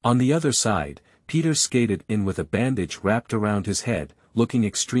 On the other side, Peter skated in with a bandage wrapped around his head, looking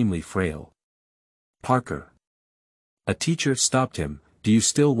extremely frail. "Parker." A teacher stopped him. "Do you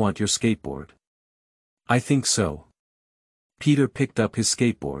still want your skateboard?" "I think so." Peter picked up his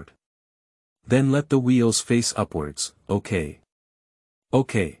skateboard. "Then let the wheels face upwards, okay?"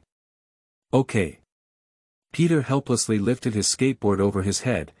 "Okay. Okay." Peter helplessly lifted his skateboard over his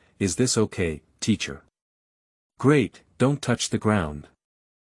head. "Is this okay, teacher?" "Great, don't touch the ground."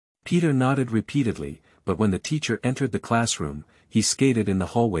 Peter nodded repeatedly, but when the teacher entered the classroom, he skated in the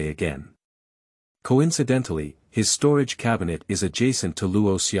hallway again. Coincidentally, his storage cabinet is adjacent to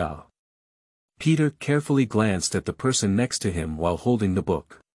Luo Xia. Peter carefully glanced at the person next to him while holding the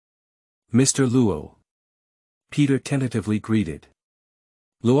book. "Mr. Luo." Peter tentatively greeted.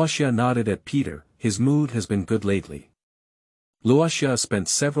 Luo Xia nodded at Peter. "His mood has been good lately." Luo Xia spent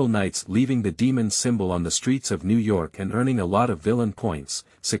several nights leaving the demon symbol on the streets of New York and earning a lot of villain points,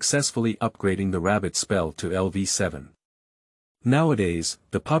 successfully upgrading the rabbit spell to LV7. Nowadays,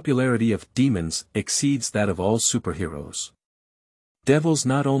 the popularity of demons exceeds that of all superheroes. Devils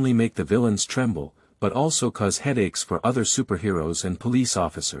not only make the villains tremble, but also cause headaches for other superheroes and police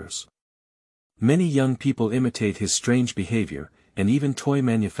officers. Many young people imitate his strange behavior, and even toy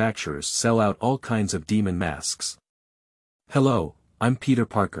manufacturers sell out all kinds of demon masks. "Hello, I'm Peter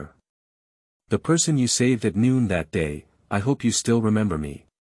Parker. The person you saved at noon that day. I hope you still remember me."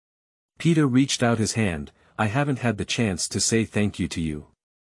 Peter reached out his hand. "I haven't had the chance to say thank you to you."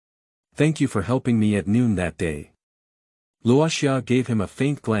 "Thank you for helping me at noon that day." Luo Xia gave him a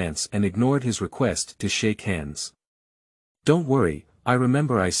faint glance and ignored his request to shake hands. "Don't worry, I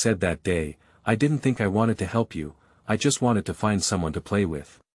remember I said that day, I didn't think I wanted to help you, I just wanted to find someone to play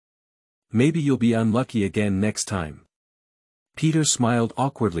with. Maybe you'll be unlucky again next time." Peter smiled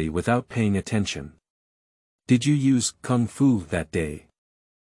awkwardly without paying attention. "Did you use Kung Fu that day?"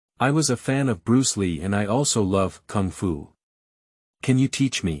 "I was a fan of Bruce Lee and I also love Kung Fu. Can you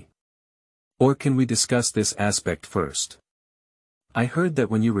teach me? Or can we discuss this aspect first? I heard that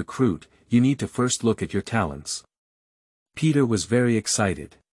when you recruit, you need to first look at your talents." Peter was very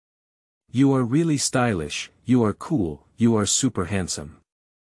excited. "You are really stylish, you are cool, you are super handsome.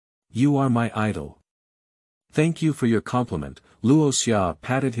 You are my idol." "Thank you for your compliment," Luo Xia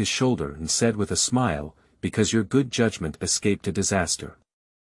patted his shoulder and said with a smile, "because your good judgment escaped a disaster.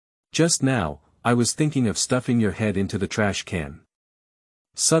 Just now, I was thinking of stuffing your head into the trash can."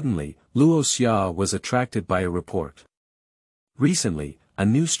 Suddenly, Luo Xia was attracted by a report. Recently, a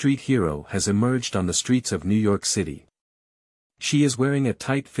new street hero has emerged on the streets of New York City. She is wearing a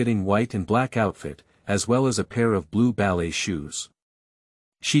tight-fitting white and black outfit, as well as a pair of blue ballet shoes.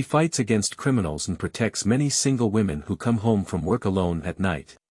 She fights against criminals and protects many single women who come home from work alone at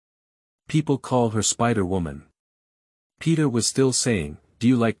night. People call her Spider-Woman. Peter was still saying, "Do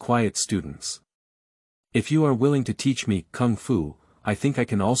you like quiet students? If you are willing to teach me Kung Fu, I think I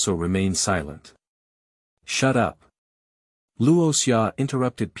can also remain silent." "Shut up." Luo Xia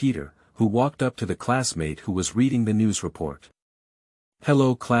interrupted Peter, who walked up to the classmate who was reading the news report.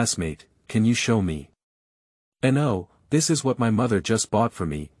 Hello classmate, can you show me? No, this is what my mother just bought for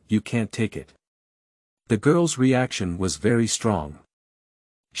me, you can't take it. The girl's reaction was very strong.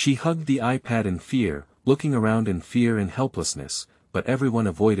 She hugged the iPad in fear, looking around in fear and helplessness, but everyone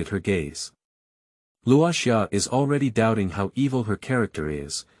avoided her gaze. Luo Xia is already doubting how evil her character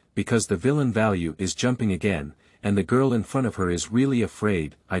is, because the villain value is jumping again, and the girl in front of her is really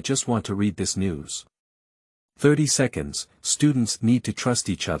afraid. I just want to read this news. 30 seconds, students need to trust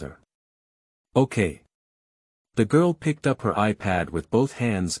each other. Okay. The girl picked up her iPad with both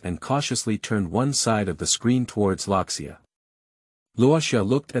hands and cautiously turned one side of the screen towards Luoxia. Luoxia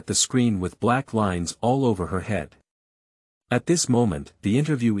looked at the screen with black lines all over her head. At this moment, the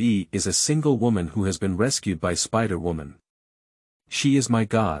interviewee is a single woman who has been rescued by Spider-Woman. She is my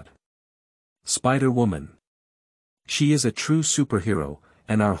god. Spider-Woman. She is a true superhero,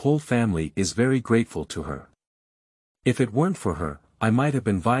 and our whole family is very grateful to her. If it weren't for her, I might have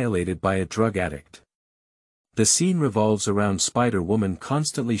been violated by a drug addict. The scene revolves around Spider-Woman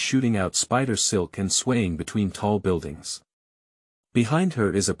constantly shooting out spider silk and swaying between tall buildings. Behind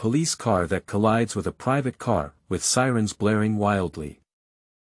her is a police car that collides with a private car, with sirens blaring wildly.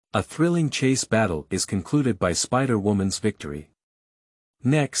 A thrilling chase battle is concluded by Spider-Woman's victory.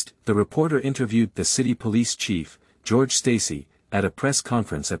 Next, the reporter interviewed the city police chief, George Stacy, at a press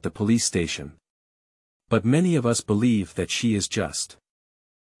conference at the police station. But many of us believe that she is just.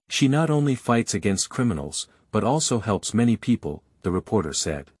 She not only fights against criminals, but also helps many people, the reporter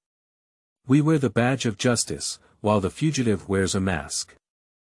said. We wear the badge of justice, while the fugitive wears a mask.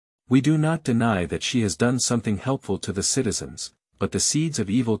 We do not deny that she has done something helpful to the citizens, but the seeds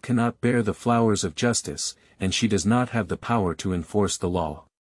of evil cannot bear the flowers of justice, and she does not have the power to enforce the law.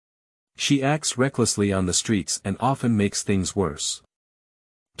 She acts recklessly on the streets and often makes things worse.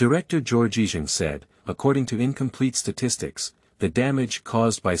 Director George Zhang said, according to incomplete statistics, the damage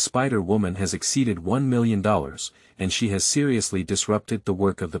caused by Spider-Woman has exceeded $1 million, and she has seriously disrupted the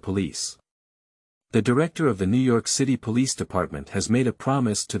work of the police. The director of the New York City Police Department has made a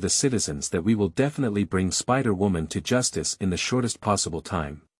promise to the citizens that we will definitely bring Spider-Woman to justice in the shortest possible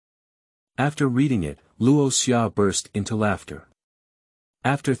time. After reading it, Luo Xia burst into laughter.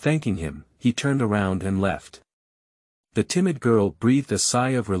 After thanking him, he turned around and left. The timid girl breathed a sigh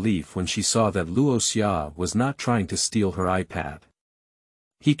of relief when she saw that Luo Xia was not trying to steal her iPad.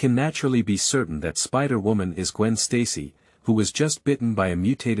 He can naturally be certain that Spider-Woman is Gwen Stacy, who was just bitten by a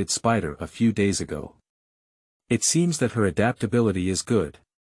mutated spider a few days ago. It seems that her adaptability is good.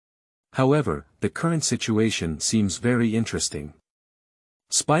 However, the current situation seems very interesting.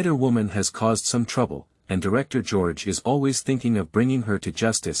 Spider-Woman has caused some trouble, and Director George is always thinking of bringing her to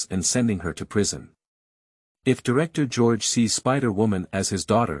justice and sending her to prison. If Director George sees Spider-Woman as his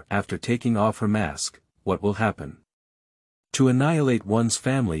daughter after taking off her mask, what will happen? To annihilate one's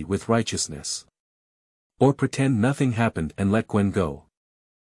family with righteousness. Or pretend nothing happened and let Gwen go.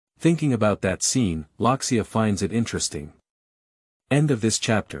 Thinking about that scene, Luoxia finds it interesting. End of this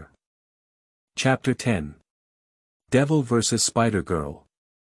chapter. Chapter 10. Devil vs. Spider-Girl.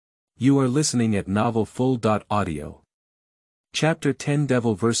 You are listening at novelfull.audio. Chapter 10.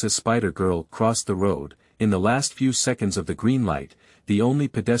 Devil vs. Spider-Girl crossed the road. In the last few seconds of the green light, the only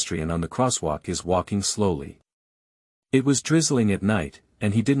pedestrian on the crosswalk is walking slowly. It was drizzling at night,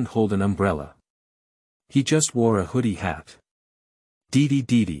 and he didn't hold an umbrella. He just wore a hoodie hat.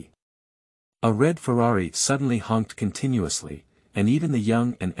 Dee-dee-dee-dee. A red Ferrari suddenly honked continuously, and even the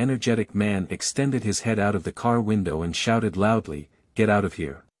young and energetic man extended his head out of the car window and shouted loudly, "Get out of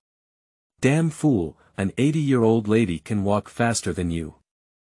here. Damn fool, an 80-year-old lady can walk faster than you."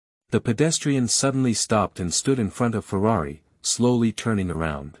 The pedestrian suddenly stopped and stood in front of Ferrari, slowly turning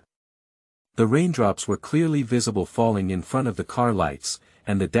around. The raindrops were clearly visible falling in front of the car lights,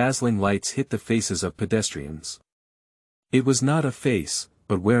 and the dazzling lights hit the faces of pedestrians. It was not a face,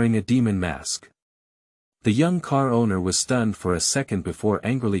 but wearing a demon mask. The young car owner was stunned for a second before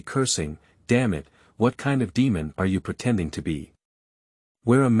angrily cursing, "Damn it, what kind of demon are you pretending to be?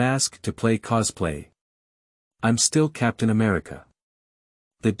 Wear a mask to play cosplay. I'm still Captain America."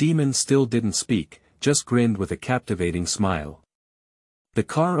 The demon still didn't speak, just grinned with a captivating smile. The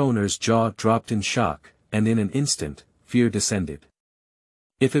car owner's jaw dropped in shock, and in an instant, fear descended.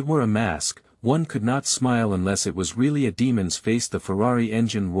 If it were a mask, one could not smile unless it was really a demon's face. The Ferrari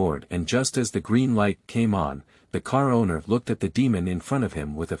engine roared, and just as the green light came on, the car owner looked at the demon in front of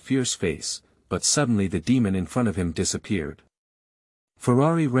him with a fierce face, but suddenly the demon in front of him disappeared.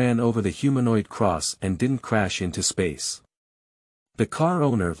 Ferrari ran over the humanoid cross and didn't crash into space. The car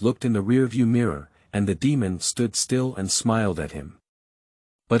owner looked in the rearview mirror, and the demon stood still and smiled at him.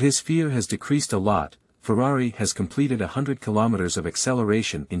 But his fear has decreased a lot. Ferrari has completed 100 kilometers of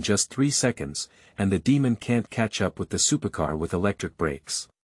acceleration in just 3 seconds, and the demon can't catch up with the supercar with electric brakes.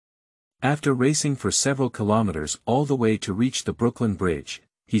 After racing for several kilometers all the way to reach the Brooklyn Bridge,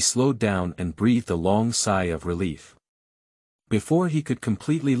 he slowed down and breathed a long sigh of relief. Before he could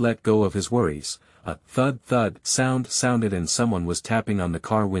completely let go of his worries, a thud sound sounded and someone was tapping on the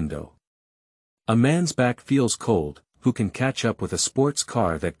car window. A man's back feels cold, who can catch up with a sports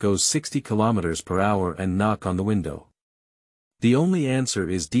car that goes 60 kilometers per hour and knock on the window? The only answer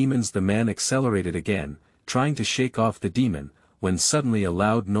is demons. The man accelerated again, trying to shake off the demon, when suddenly a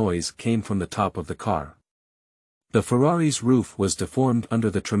loud noise came from the top of the car. The Ferrari's roof was deformed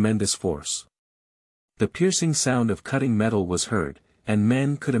under the tremendous force. The piercing sound of cutting metal was heard, and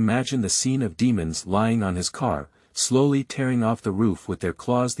men could imagine the scene of demons lying on his car, slowly tearing off the roof with their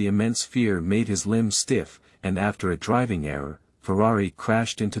claws. The immense fear made his limbs stiff, and after a driving error, Ferrari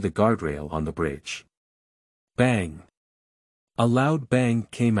crashed into the guardrail on the bridge. Bang! A loud bang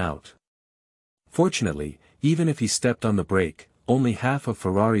came out. Fortunately, even if he stepped on the brake, only half of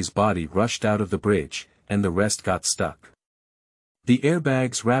Ferrari's body rushed out of the bridge, and the rest got stuck. The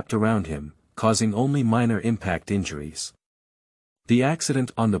airbags wrapped around him, causing only minor impact injuries. The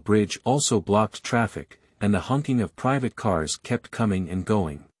accident on the bridge also blocked traffic, and the honking of private cars kept coming and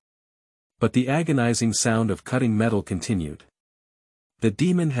going. But the agonizing sound of cutting metal continued. The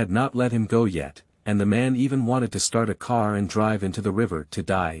demon had not let him go yet, and the man even wanted to start a car and drive into the river to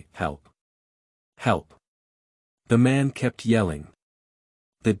die. Help! Help! The man kept yelling.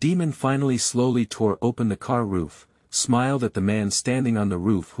 The demon finally slowly tore open the car roof, smiled at the man standing on the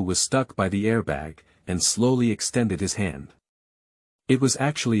roof who was stuck by the airbag, and slowly extended his hand. It was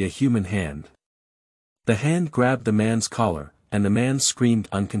actually a human hand. The hand grabbed the man's collar, and the man screamed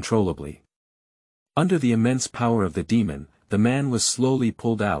uncontrollably. Under the immense power of the demon, the man was slowly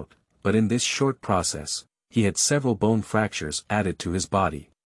pulled out, but in this short process, he had several bone fractures added to his body.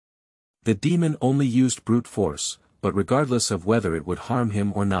 The demon only used brute force, but regardless of whether it would harm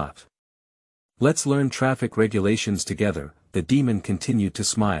him or not. Let's learn traffic regulations together, the demon continued to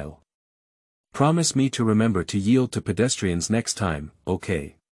smile. Promise me to remember to yield to pedestrians next time,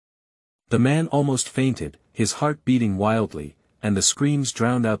 okay? The man almost fainted, his heart beating wildly, and the screams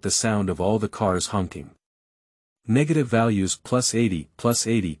drowned out the sound of all the cars honking. Negative values +80,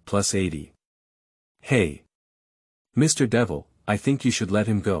 +80, +80. Hey! Mr. Devil, I think you should let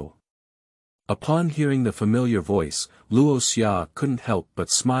him go. Upon hearing the familiar voice, Luo Xia couldn't help but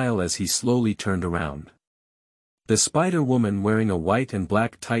smile as he slowly turned around. The spider woman wearing a white and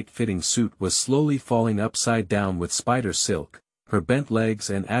black tight-fitting suit was slowly falling upside down with spider silk, her bent legs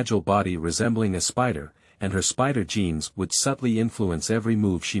and agile body resembling a spider, and her spider genes would subtly influence every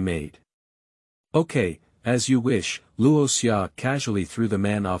move she made. Okay, as you wish, Luo Xia casually threw the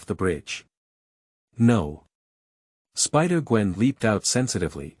man off the bridge. No. Spider Gwen leaped out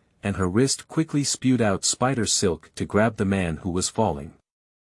sensitively, and her wrist quickly spewed out spider silk to grab the man who was falling.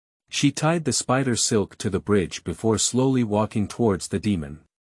 She tied the spider silk to the bridge before slowly walking towards the demon.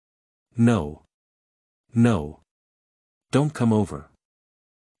 No. No. Don't come over.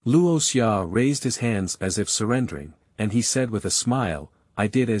 Luo Xia raised his hands as if surrendering, and he said with a smile, I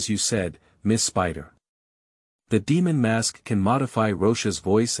did as you said, Miss Spider. The demon mask can modify Roche's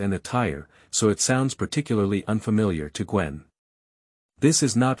voice and attire, so it sounds particularly unfamiliar to Gwen. This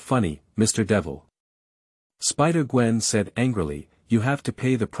is not funny, Mr. Devil. Spider Gwen said angrily, you have to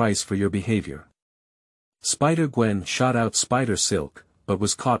pay the price for your behavior. Spider Gwen shot out spider silk, but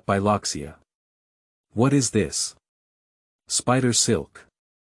was caught by Loxia. What is this? Spider silk.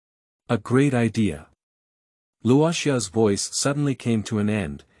 A great idea. Luoxia's voice suddenly came to an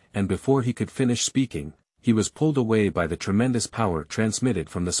end, and before he could finish speaking, he was pulled away by the tremendous power transmitted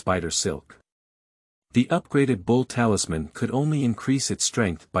from the spider silk. The upgraded bull talisman could only increase its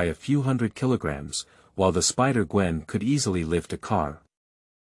strength by a few hundred kilograms, while the spider Gwen could easily lift a car.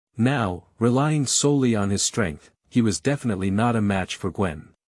 Now, relying solely on his strength, he was definitely not a match for Gwen.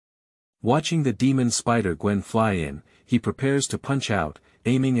 Watching the demon spider Gwen fly in, he prepares to punch out,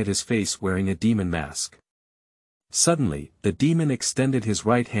 aiming at his face wearing a demon mask. Suddenly, the demon extended his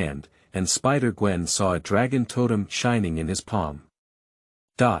right hand, and Spider Gwen saw a dragon totem shining in his palm.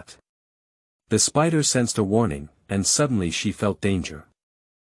 Dot. The spider sensed a warning, and suddenly she felt danger.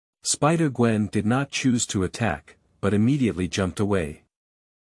 Spider Gwen did not choose to attack, but immediately jumped away.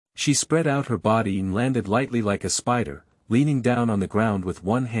 She spread out her body and landed lightly like a spider, leaning down on the ground with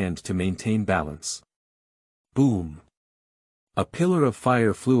one hand to maintain balance. Boom! A pillar of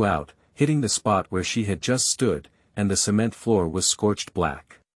fire flew out, hitting the spot where she had just stood, and the cement floor was scorched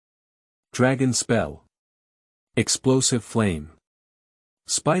black. Dragon spell. Explosive flame.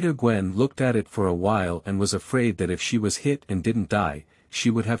 Spider-Gwen looked at it for a while and was afraid that if she was hit and didn't die, she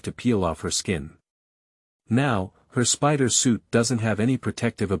would have to peel off her skin. Now, her spider suit doesn't have any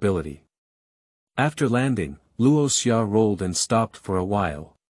protective ability. After landing, Luo Xia rolled and stopped for a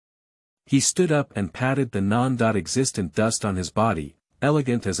while. He stood up and patted the non-existent dust on his body,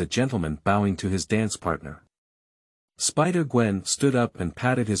 elegant as a gentleman bowing to his dance partner. Spider-Gwen stood up and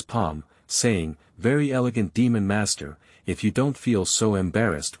patted his palm, saying, "Very elegant demon master, if you don't feel so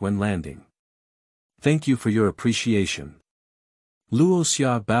embarrassed when landing. Thank you for your appreciation." Luo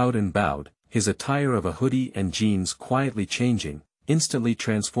Xia bowed and bowed, his attire of a hoodie and jeans quietly changing, instantly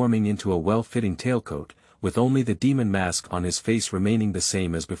transforming into a well-fitting tailcoat, with only the demon mask on his face remaining the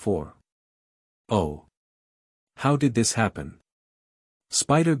same as before. Oh! How did this happen?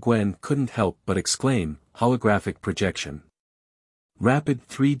 Spider-Gwen couldn't help but exclaim, holographic projection. Rapid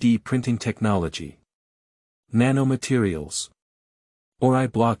 3D printing technology. Nanomaterials. Or eye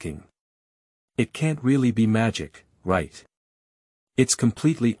blocking. It can't really be magic, right? It's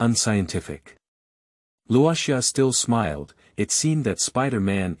completely unscientific. Luoxia still smiled. It seemed that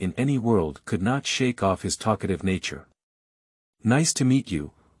Spider-Man in any world could not shake off his talkative nature. "Nice to meet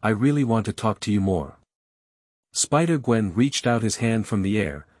you, I really want to talk to you more." Spider-Gwen reached out his hand from the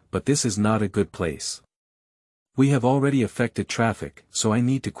air, "But this is not a good place. We have already affected traffic, so I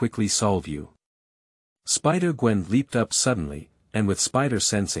need to quickly solve you." Spider-Gwen leaped up suddenly, and with spider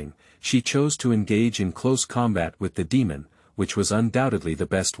sensing, she chose to engage in close combat with the demon, which was undoubtedly the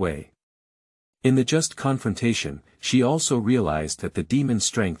best way. In the just confrontation, she also realized that the demon's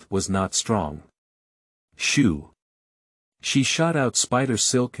strength was not strong. Shoo! She shot out spider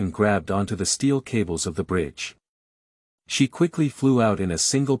silk and grabbed onto the steel cables of the bridge. She quickly flew out in a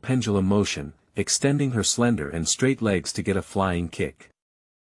single pendulum motion, extending her slender and straight legs to get a flying kick.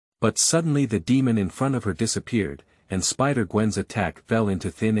 But suddenly the demon in front of her disappeared, and Spider-Gwen's attack fell into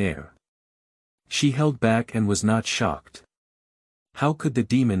thin air. She held back and was not shocked. How could the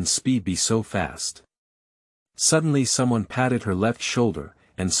demon's speed be so fast? Suddenly someone patted her left shoulder,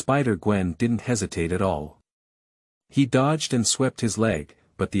 and Spider-Gwen didn't hesitate at all. He dodged and swept his leg,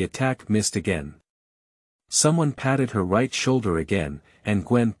 but the attack missed again. Someone patted her right shoulder again, and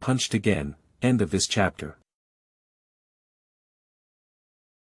Gwen punched again. End of this chapter.